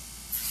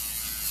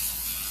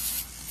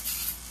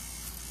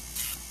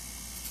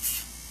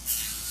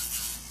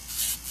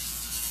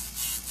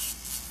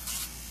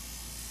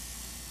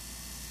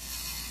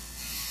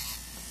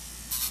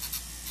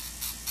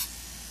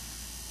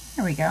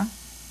 There we go.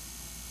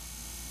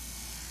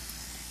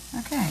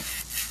 Okay.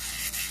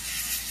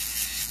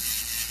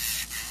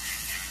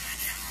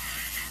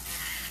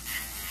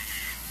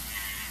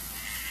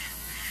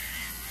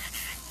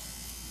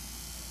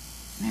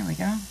 There we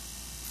go.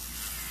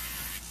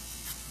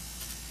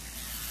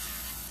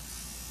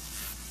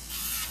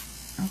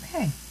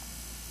 Okay.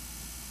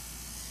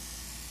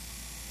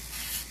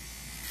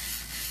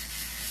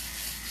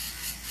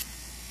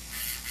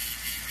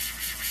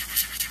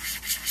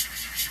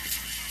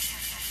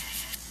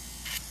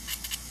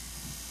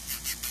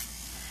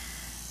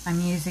 I'm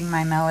using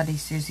my Melody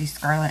Susie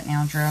Scarlet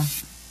nail drill.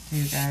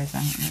 You guys, I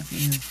don't know if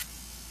you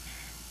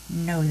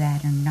know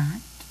that or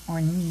not.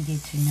 or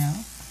needed to know.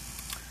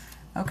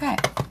 Okay,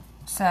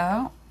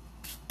 so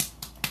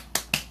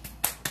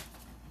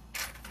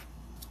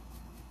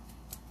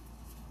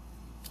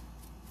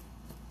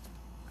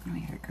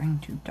we are going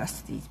to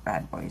dust these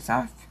bad boys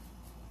off.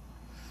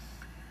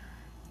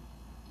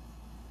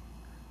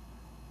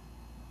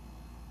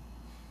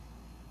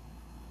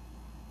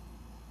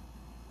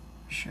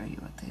 Show you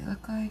what they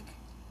look like.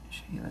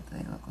 Show you what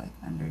they look like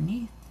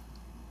underneath.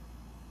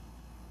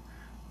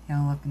 They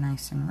all look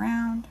nice and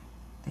round.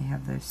 They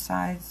have those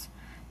sides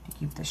to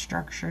keep the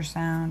structure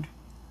sound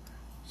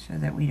so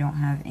that we don't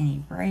have any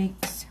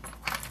breaks.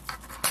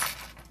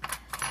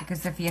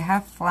 Because if you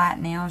have flat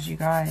nails, you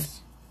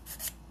guys,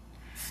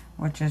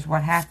 which is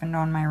what happened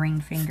on my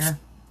ring finger,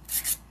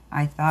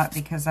 I thought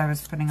because I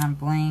was putting on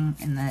bling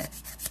and that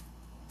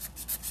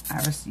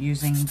I was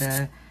using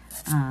the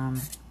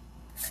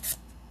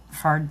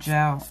hard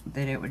gel,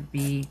 that it would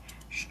be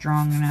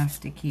strong enough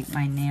to keep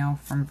my nail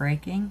from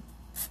breaking.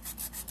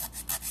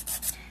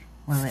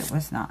 Well, it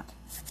was not.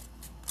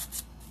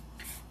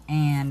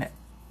 And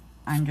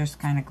I'm just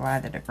kind of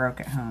glad that it broke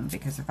at home,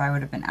 because if I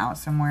would have been out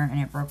somewhere and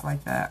it broke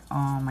like that,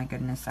 oh my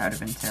goodness, that would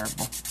have been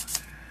terrible.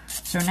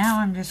 So now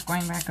I'm just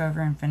going back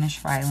over and finish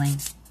filing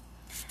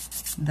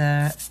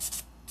the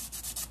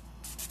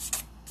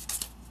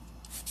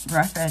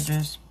rough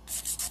edges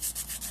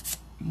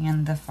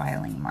and the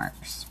filing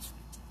marks.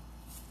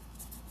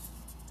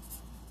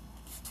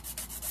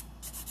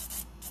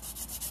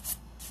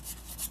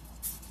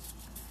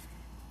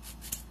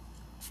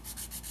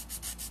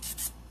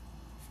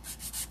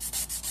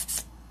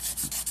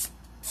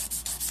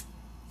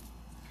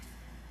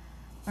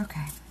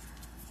 Okay.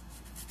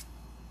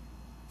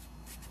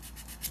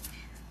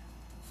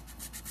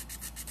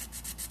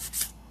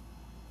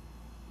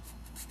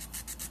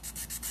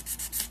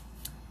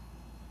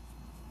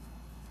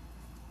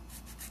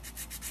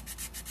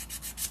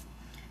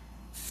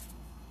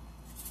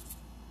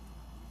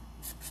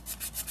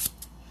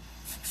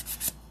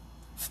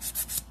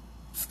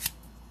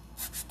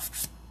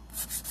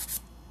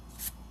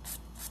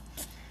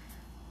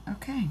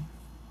 Okay.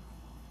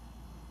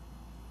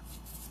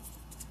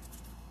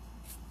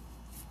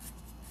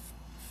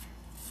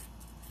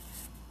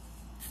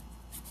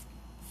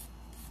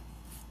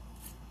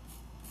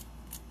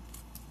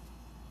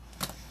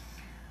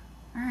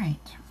 All right.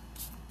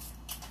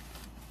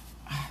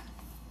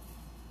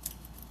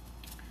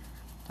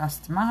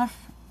 Dust them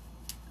off.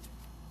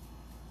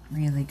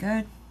 Really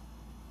good.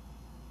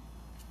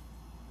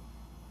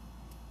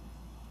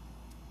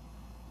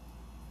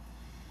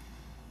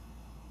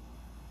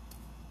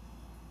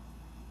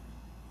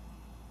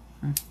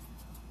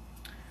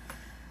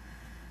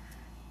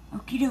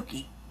 Okie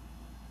dokie.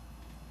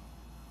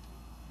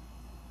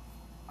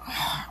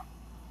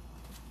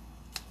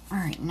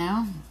 Alright,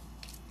 now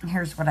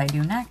here's what I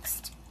do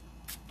next.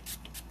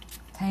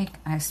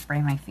 I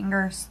spray my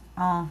fingers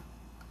all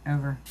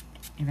over,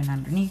 even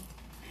underneath.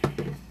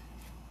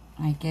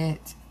 I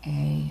get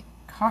a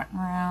cotton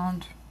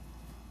round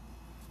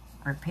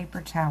or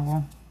paper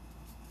towel.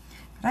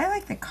 But I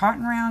like the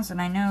cotton rounds,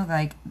 and I know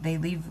like they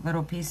leave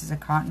little pieces of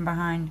cotton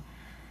behind.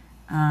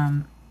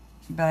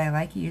 But I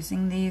like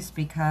using these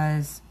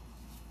because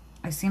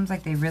it seems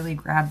like they really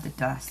grab the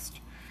dust.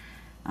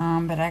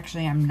 But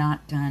actually I'm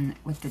not done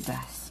with the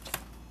dust.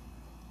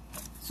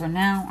 So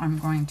now I'm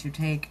going to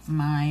take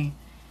my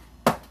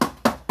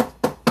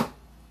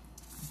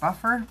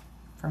buffer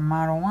from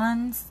Model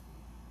 1s.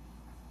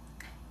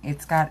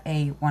 It's got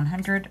a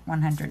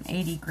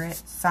 180 grit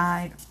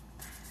side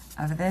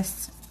of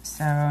this.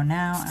 So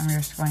now I'm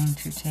just going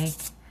to take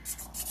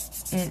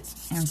it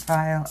and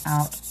file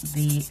out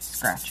the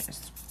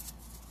scratches.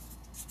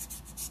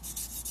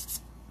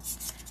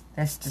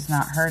 This does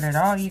not hurt at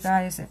all, you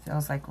guys. It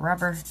feels like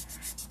rubber,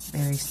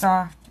 very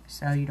soft,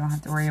 so you don't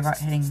have to worry about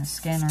hitting the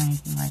skin or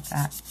anything like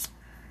that.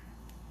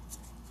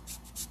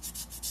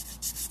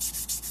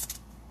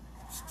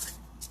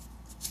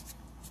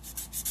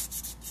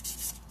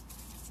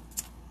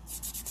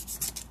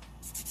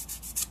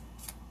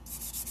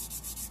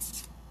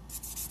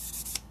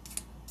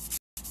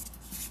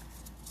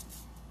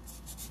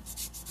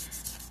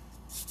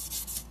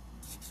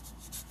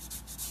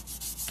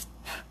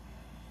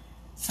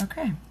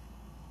 Okay.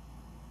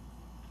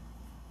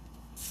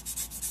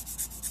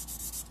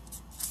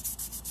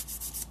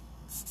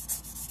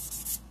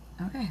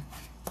 Okay.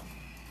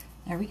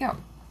 There we go.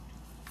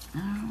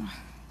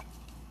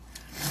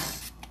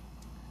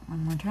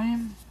 One more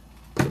time.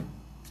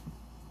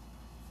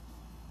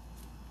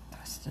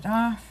 Dust it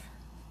off.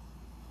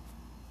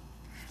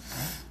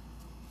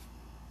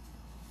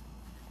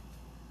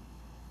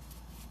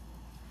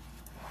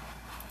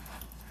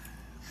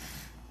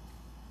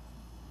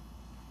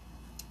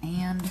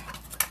 And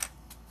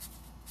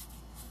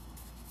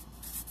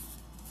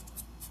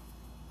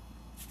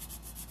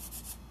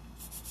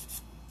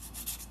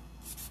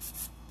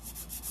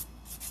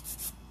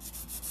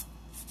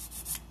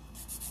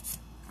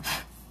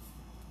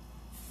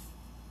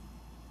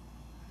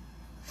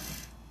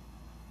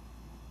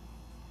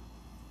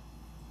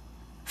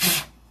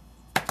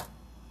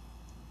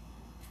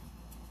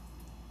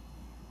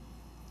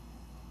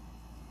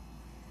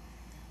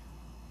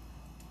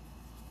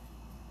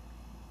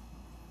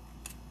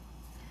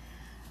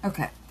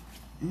Okay,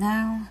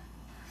 now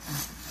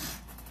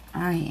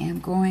I am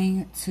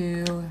going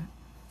to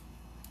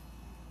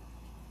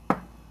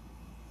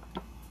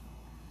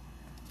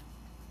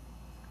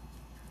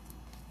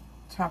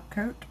top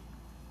coat.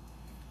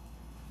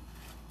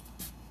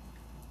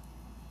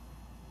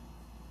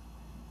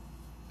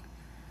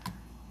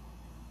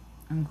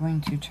 I'm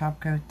going to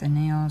top coat the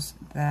nails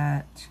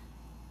that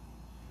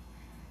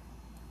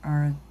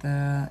are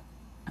the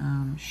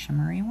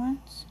shimmery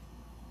ones.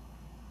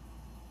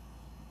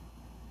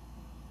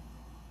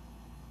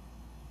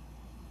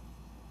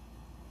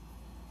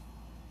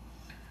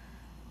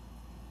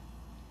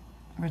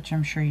 Which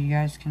I'm sure you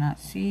guys cannot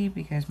see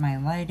because my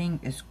lighting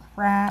is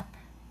crap.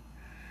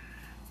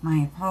 My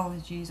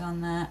apologies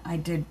on that. I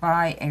did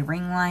buy a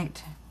ring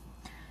light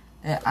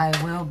that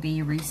I will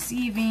be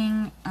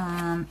receiving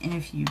in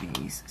a few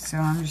days. So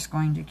I'm just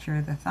going to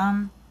cure the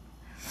thumb.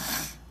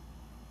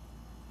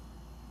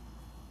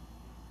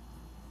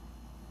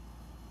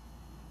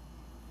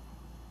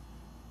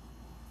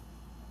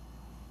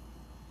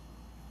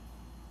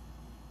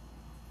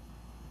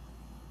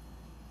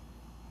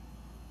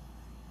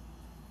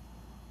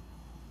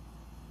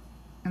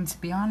 And to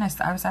be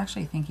honest, I was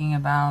actually thinking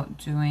about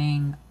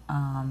doing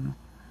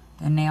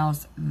the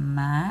nails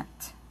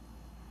matte.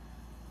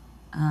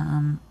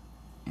 And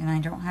I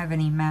don't have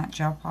any matte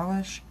gel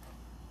polish.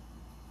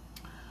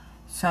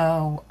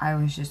 So I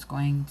was just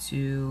going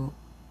to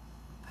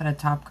put a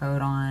top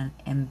coat on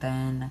and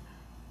then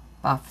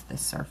buff the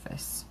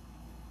surface.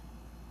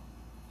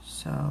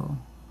 So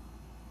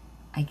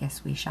I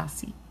guess we shall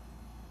see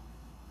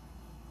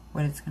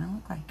what it's going to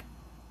look like.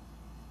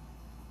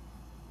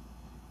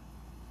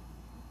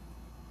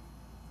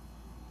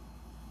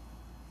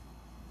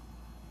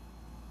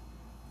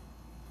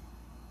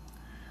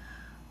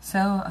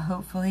 So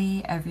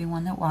hopefully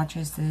everyone that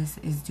watches this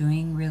is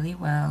doing really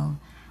well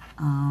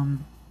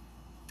and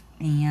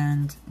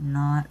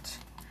not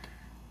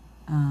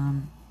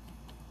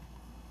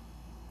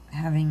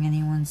having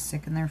anyone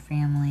sick in their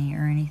family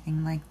or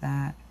anything like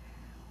that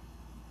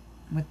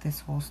with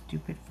this whole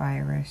stupid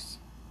virus.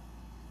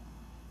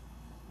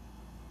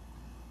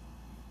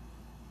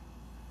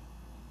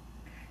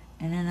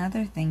 And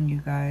another thing, you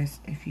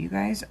guys, if you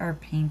guys are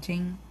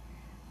painting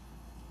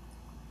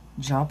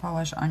gel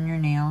polish on your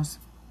nails,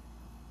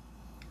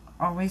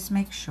 always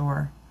make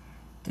sure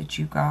that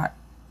you got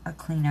a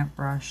cleanup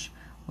brush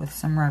with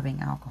some rubbing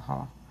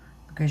alcohol,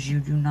 because you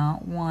do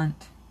not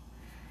want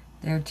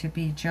there to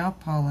be gel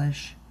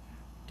polish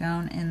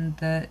down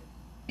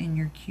in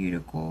your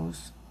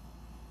cuticles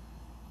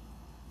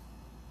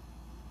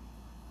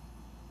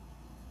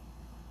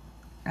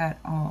at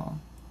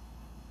all.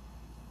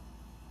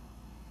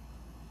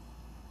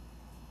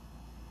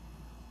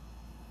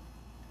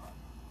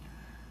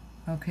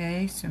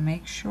 Okay, so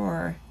make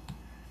sure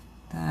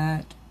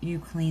that you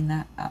clean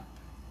that up.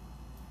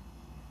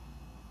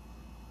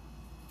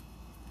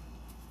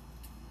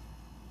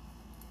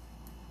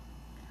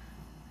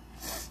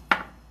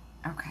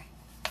 Okay,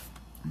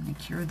 I'm going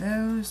to cure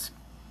those.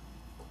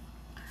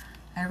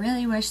 I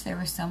really wish there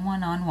was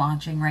someone on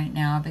watching right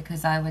now,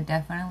 because I would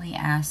definitely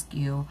ask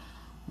you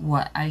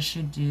what I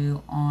should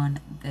do on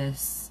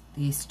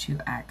these two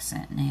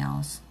accent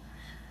nails.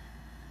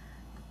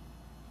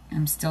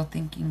 I'm still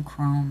thinking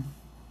chrome.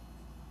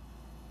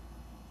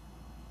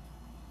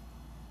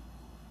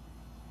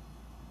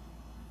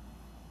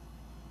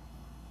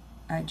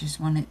 I just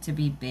want it to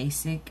be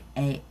basic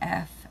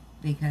AF,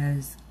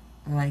 because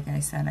like I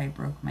said, I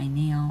broke my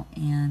nail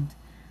and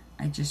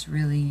I just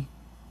really,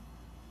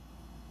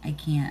 I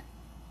can't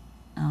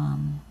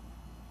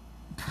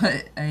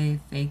put a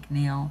fake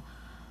nail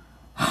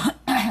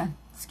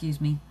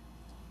excuse me,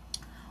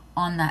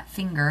 on that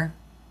finger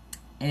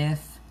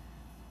if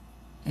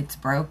it's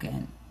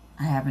broken.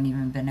 I haven't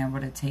even been able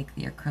to take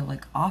the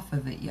acrylic off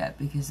of it yet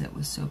because it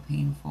was so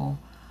painful.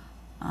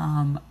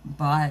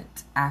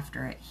 But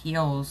after it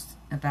heals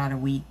about a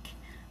week,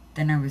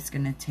 then I was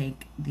going to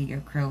take the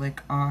acrylic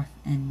off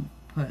and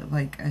put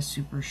like a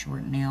super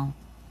short nail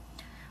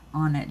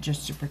on it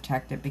just to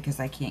protect it, because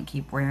I can't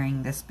keep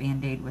wearing this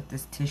band-aid with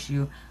this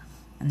tissue.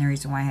 And the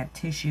reason why I have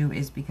tissue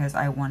is because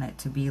I want it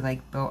to be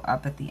like built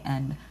up at the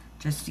end,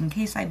 just in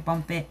case I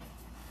bump it.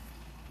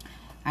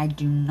 I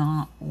do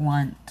not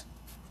want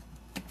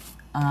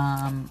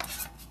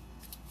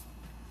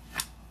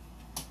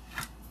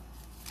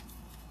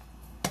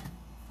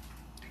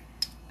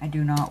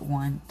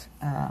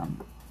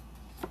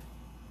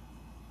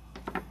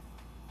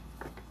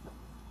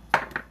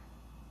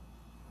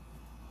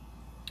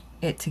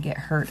it to get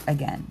hurt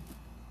again.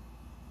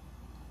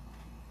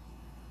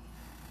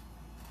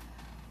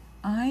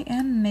 I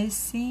am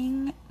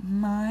missing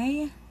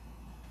my,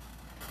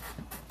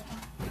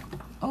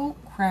 oh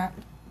crap,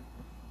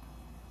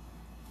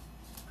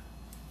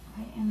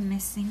 I am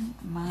missing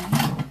my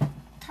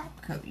top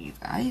coat, you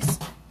guys.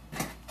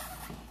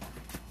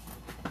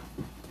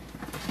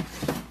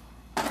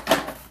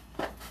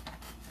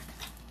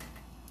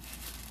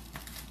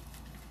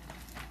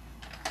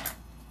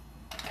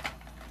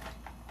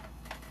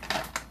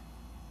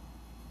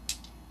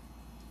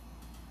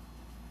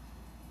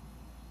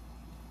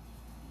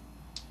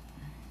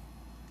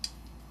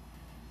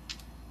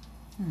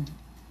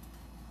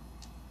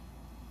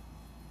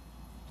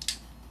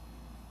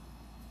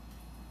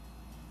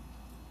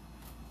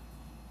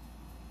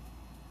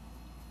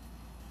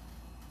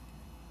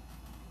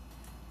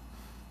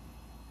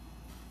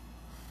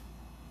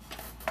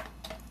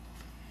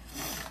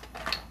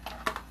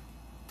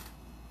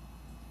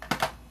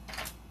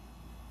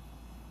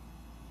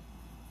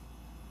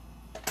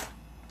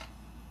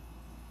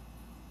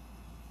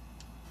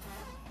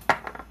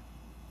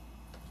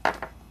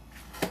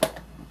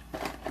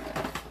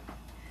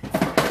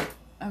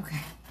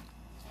 Okay.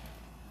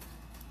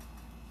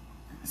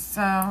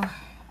 So I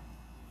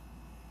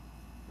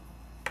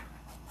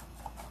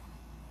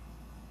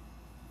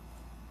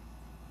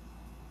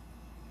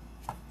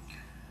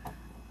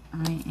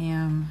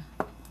am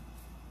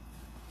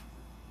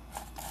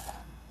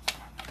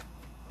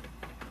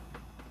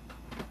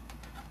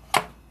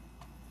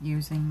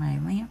using my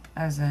lamp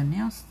as a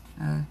nail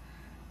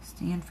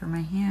stand for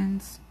my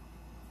hands.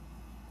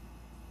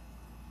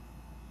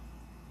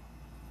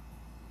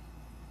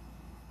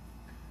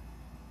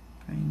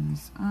 Putting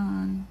this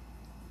on.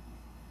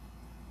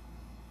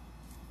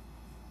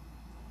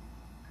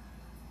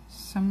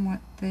 Somewhat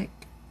thick.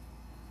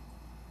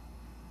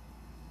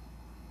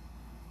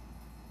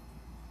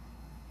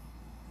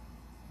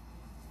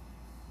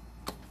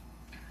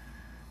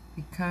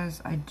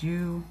 Because I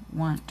do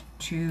want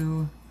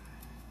to,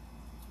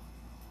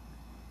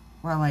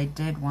 well, I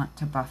did want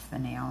to buff the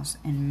nails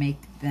and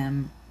make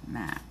them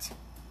matte.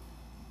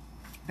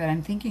 But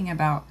I'm thinking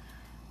about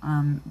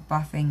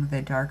buffing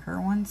the darker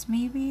ones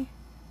maybe.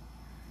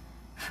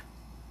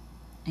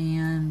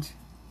 And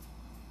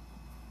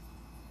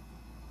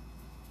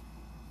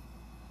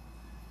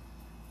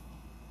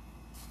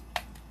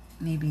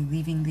maybe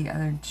leaving the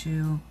other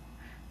two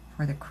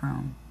for the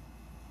chrome.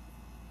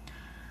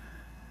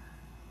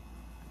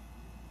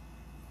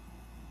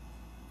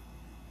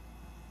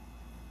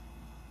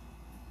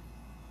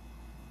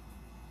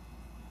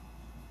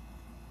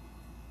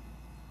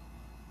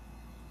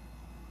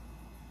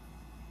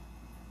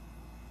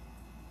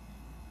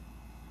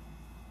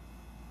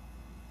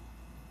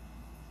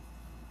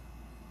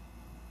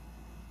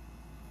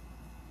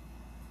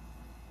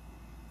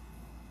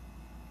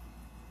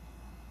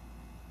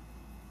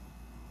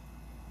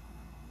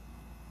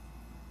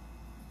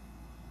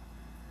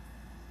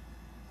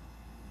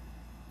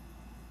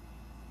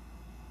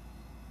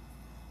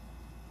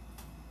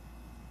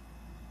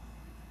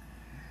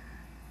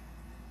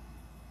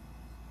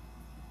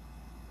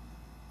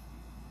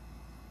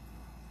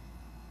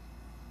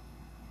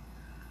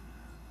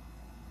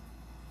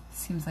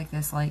 Seems like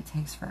this light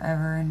takes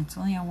forever, and it's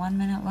only a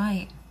 1-minute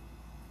light.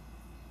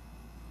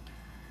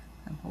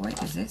 But boy,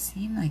 does it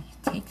seem like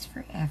it takes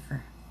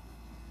forever.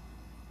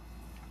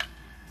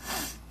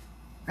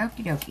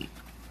 Okie dokie.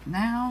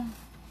 Now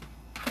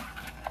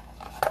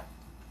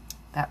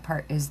that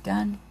part is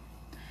done,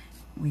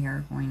 we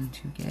are going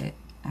to get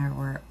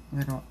our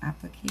little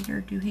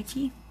applicator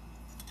doohickey.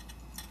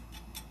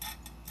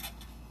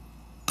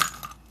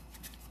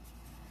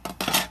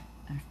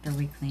 After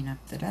we clean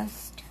up the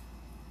dust.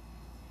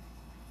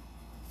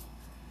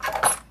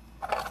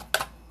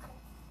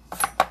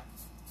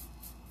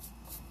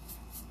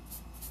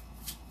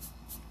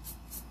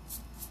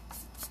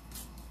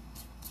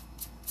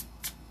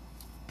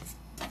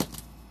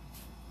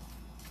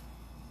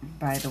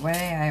 By the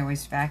way, I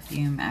always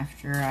vacuum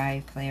after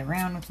I play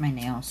around with my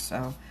nails,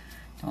 so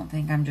don't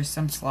think I'm just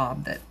some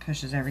slob that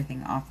pushes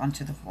everything off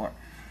onto the floor.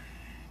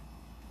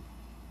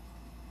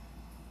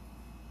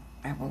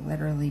 I will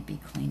literally be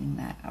cleaning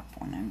that up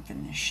when I'm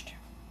finished.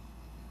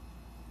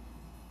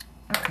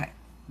 Okay,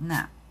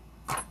 now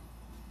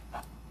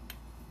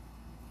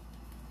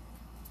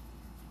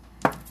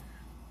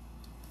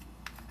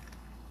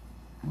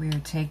we are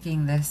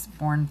taking this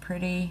Born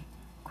Pretty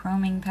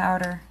chroming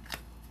powder.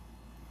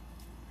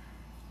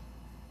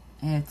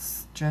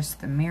 It's just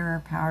the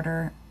mirror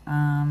powder,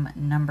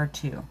 number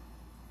 2.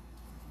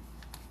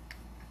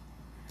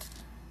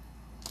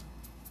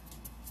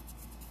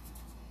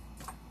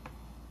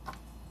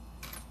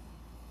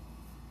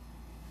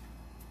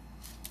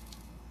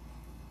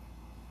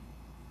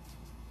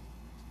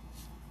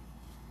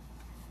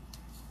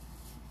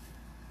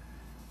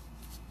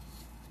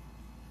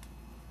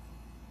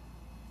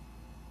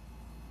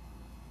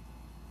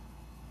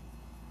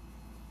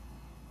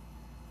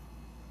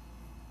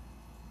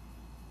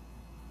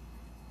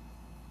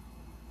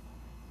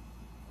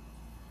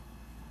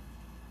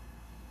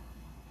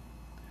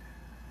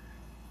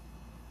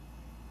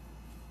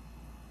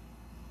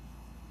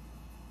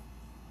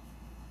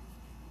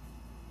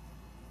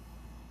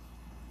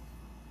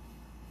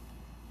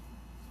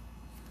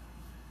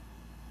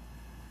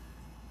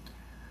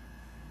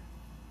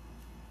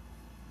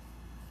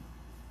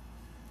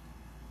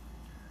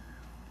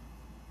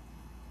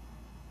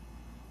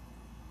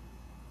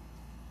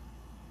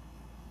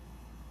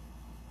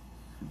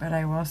 But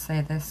I will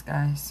say this,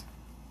 guys,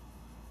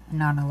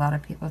 not a lot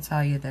of people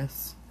tell you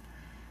this.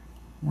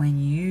 When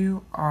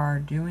you are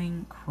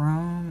doing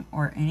chrome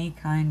or any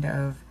kind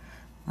of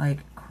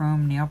like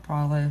chrome nail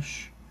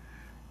polish,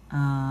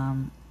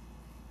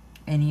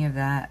 any of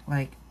that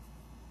like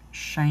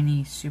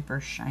shiny, super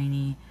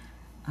shiny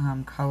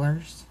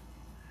colors,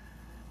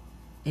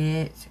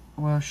 it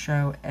will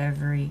show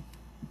every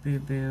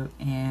boo-boo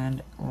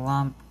and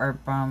lump or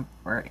bump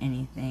or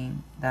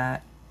anything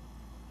that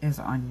is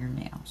on your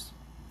nails.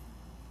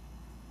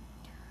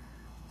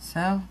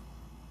 So,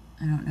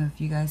 I don't know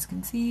if you guys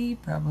can see,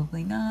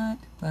 probably not,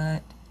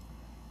 but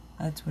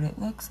that's what it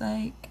looks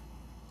like.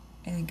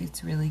 I think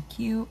it's really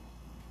cute,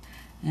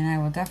 and I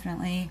will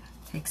definitely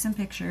take some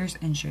pictures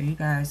and show you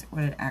guys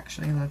what it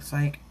actually looks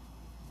like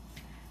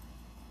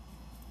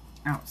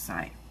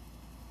outside.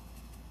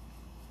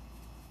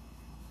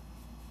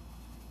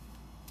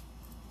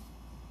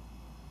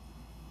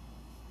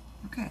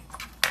 Okay,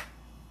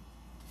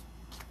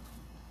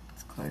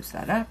 let's close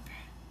that up.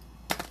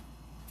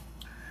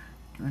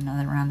 Do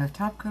another round of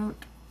top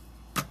coat.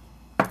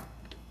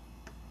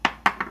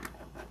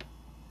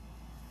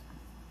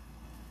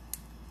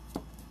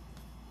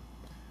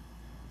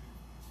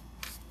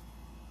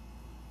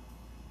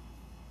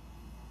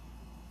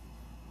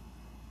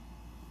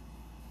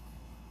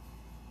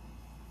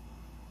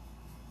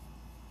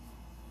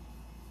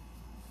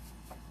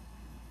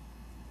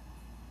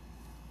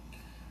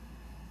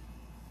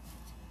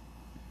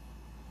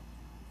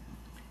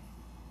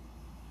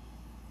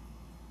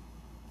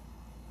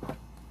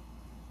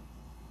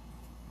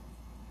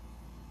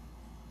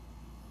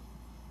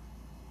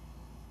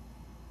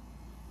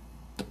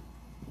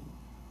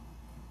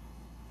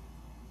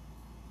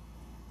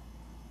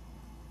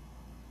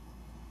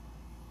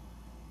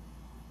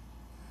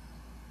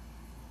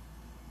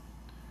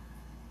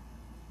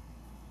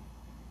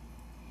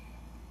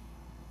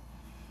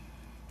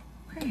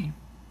 Okay,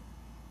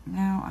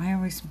 now I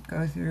always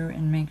go through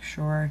and make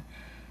sure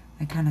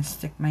I kind of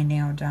stick my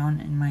nail down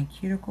in my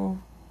cuticle,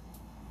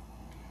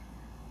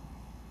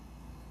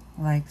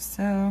 like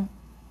so,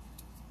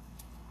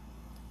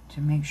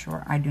 to make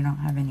sure I do not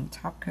have any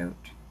top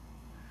coat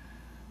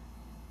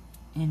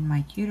in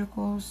my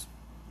cuticles.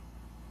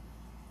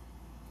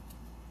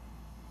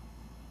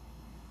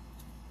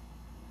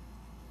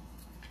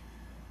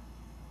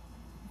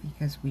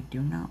 Because we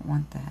do not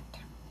want that.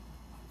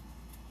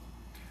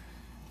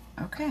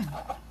 Okay.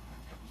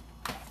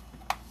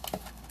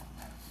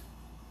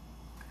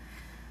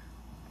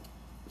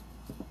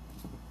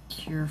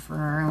 Cure for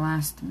our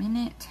last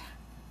minute.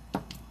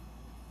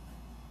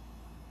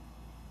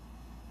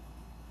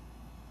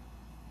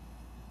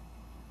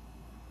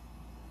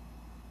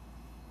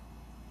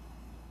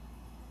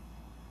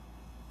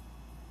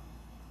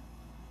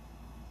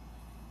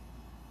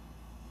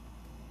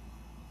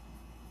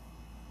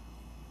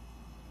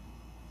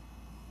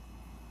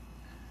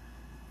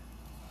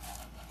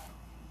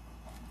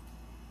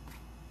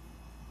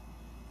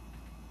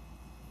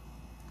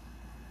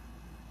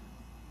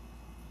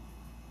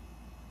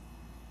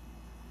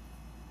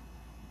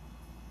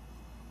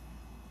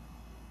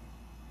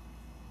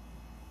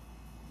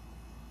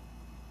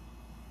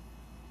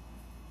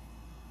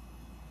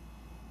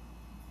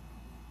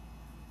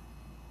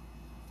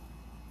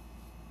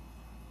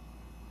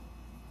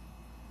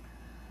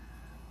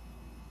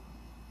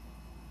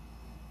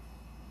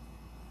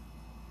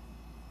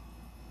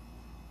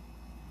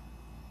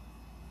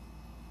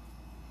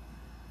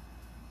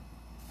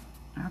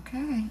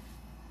 Okay.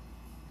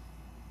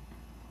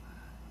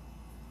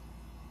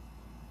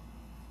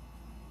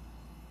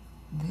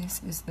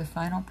 This is the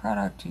final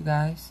product, you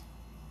guys.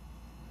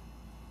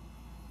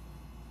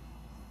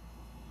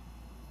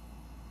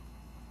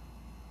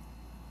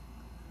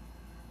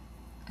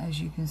 As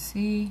you can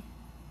see,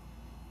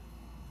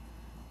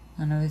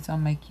 none of it's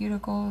on my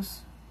cuticles.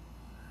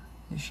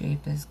 The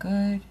shape is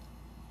good.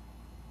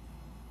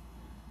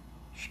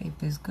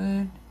 Shape is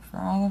good for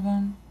all of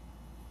them.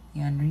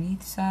 The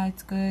underneath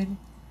side's good.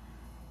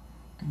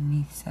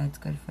 Underneath side's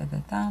good for the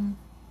thumb.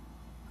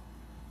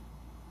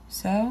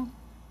 So,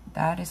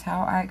 that is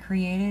how I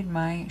created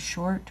my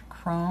short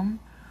chrome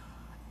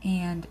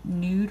and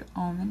nude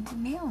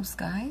almond nails,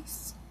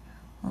 guys.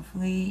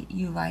 Hopefully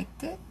you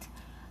liked it.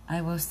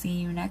 I will see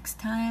you next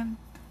time,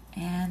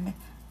 and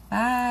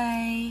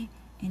bye.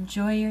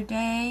 Enjoy your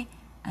day.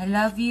 I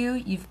love you.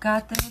 You've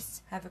got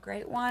this. Have a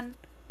great one,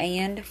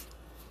 and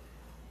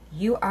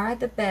you are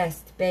the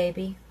best,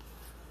 baby.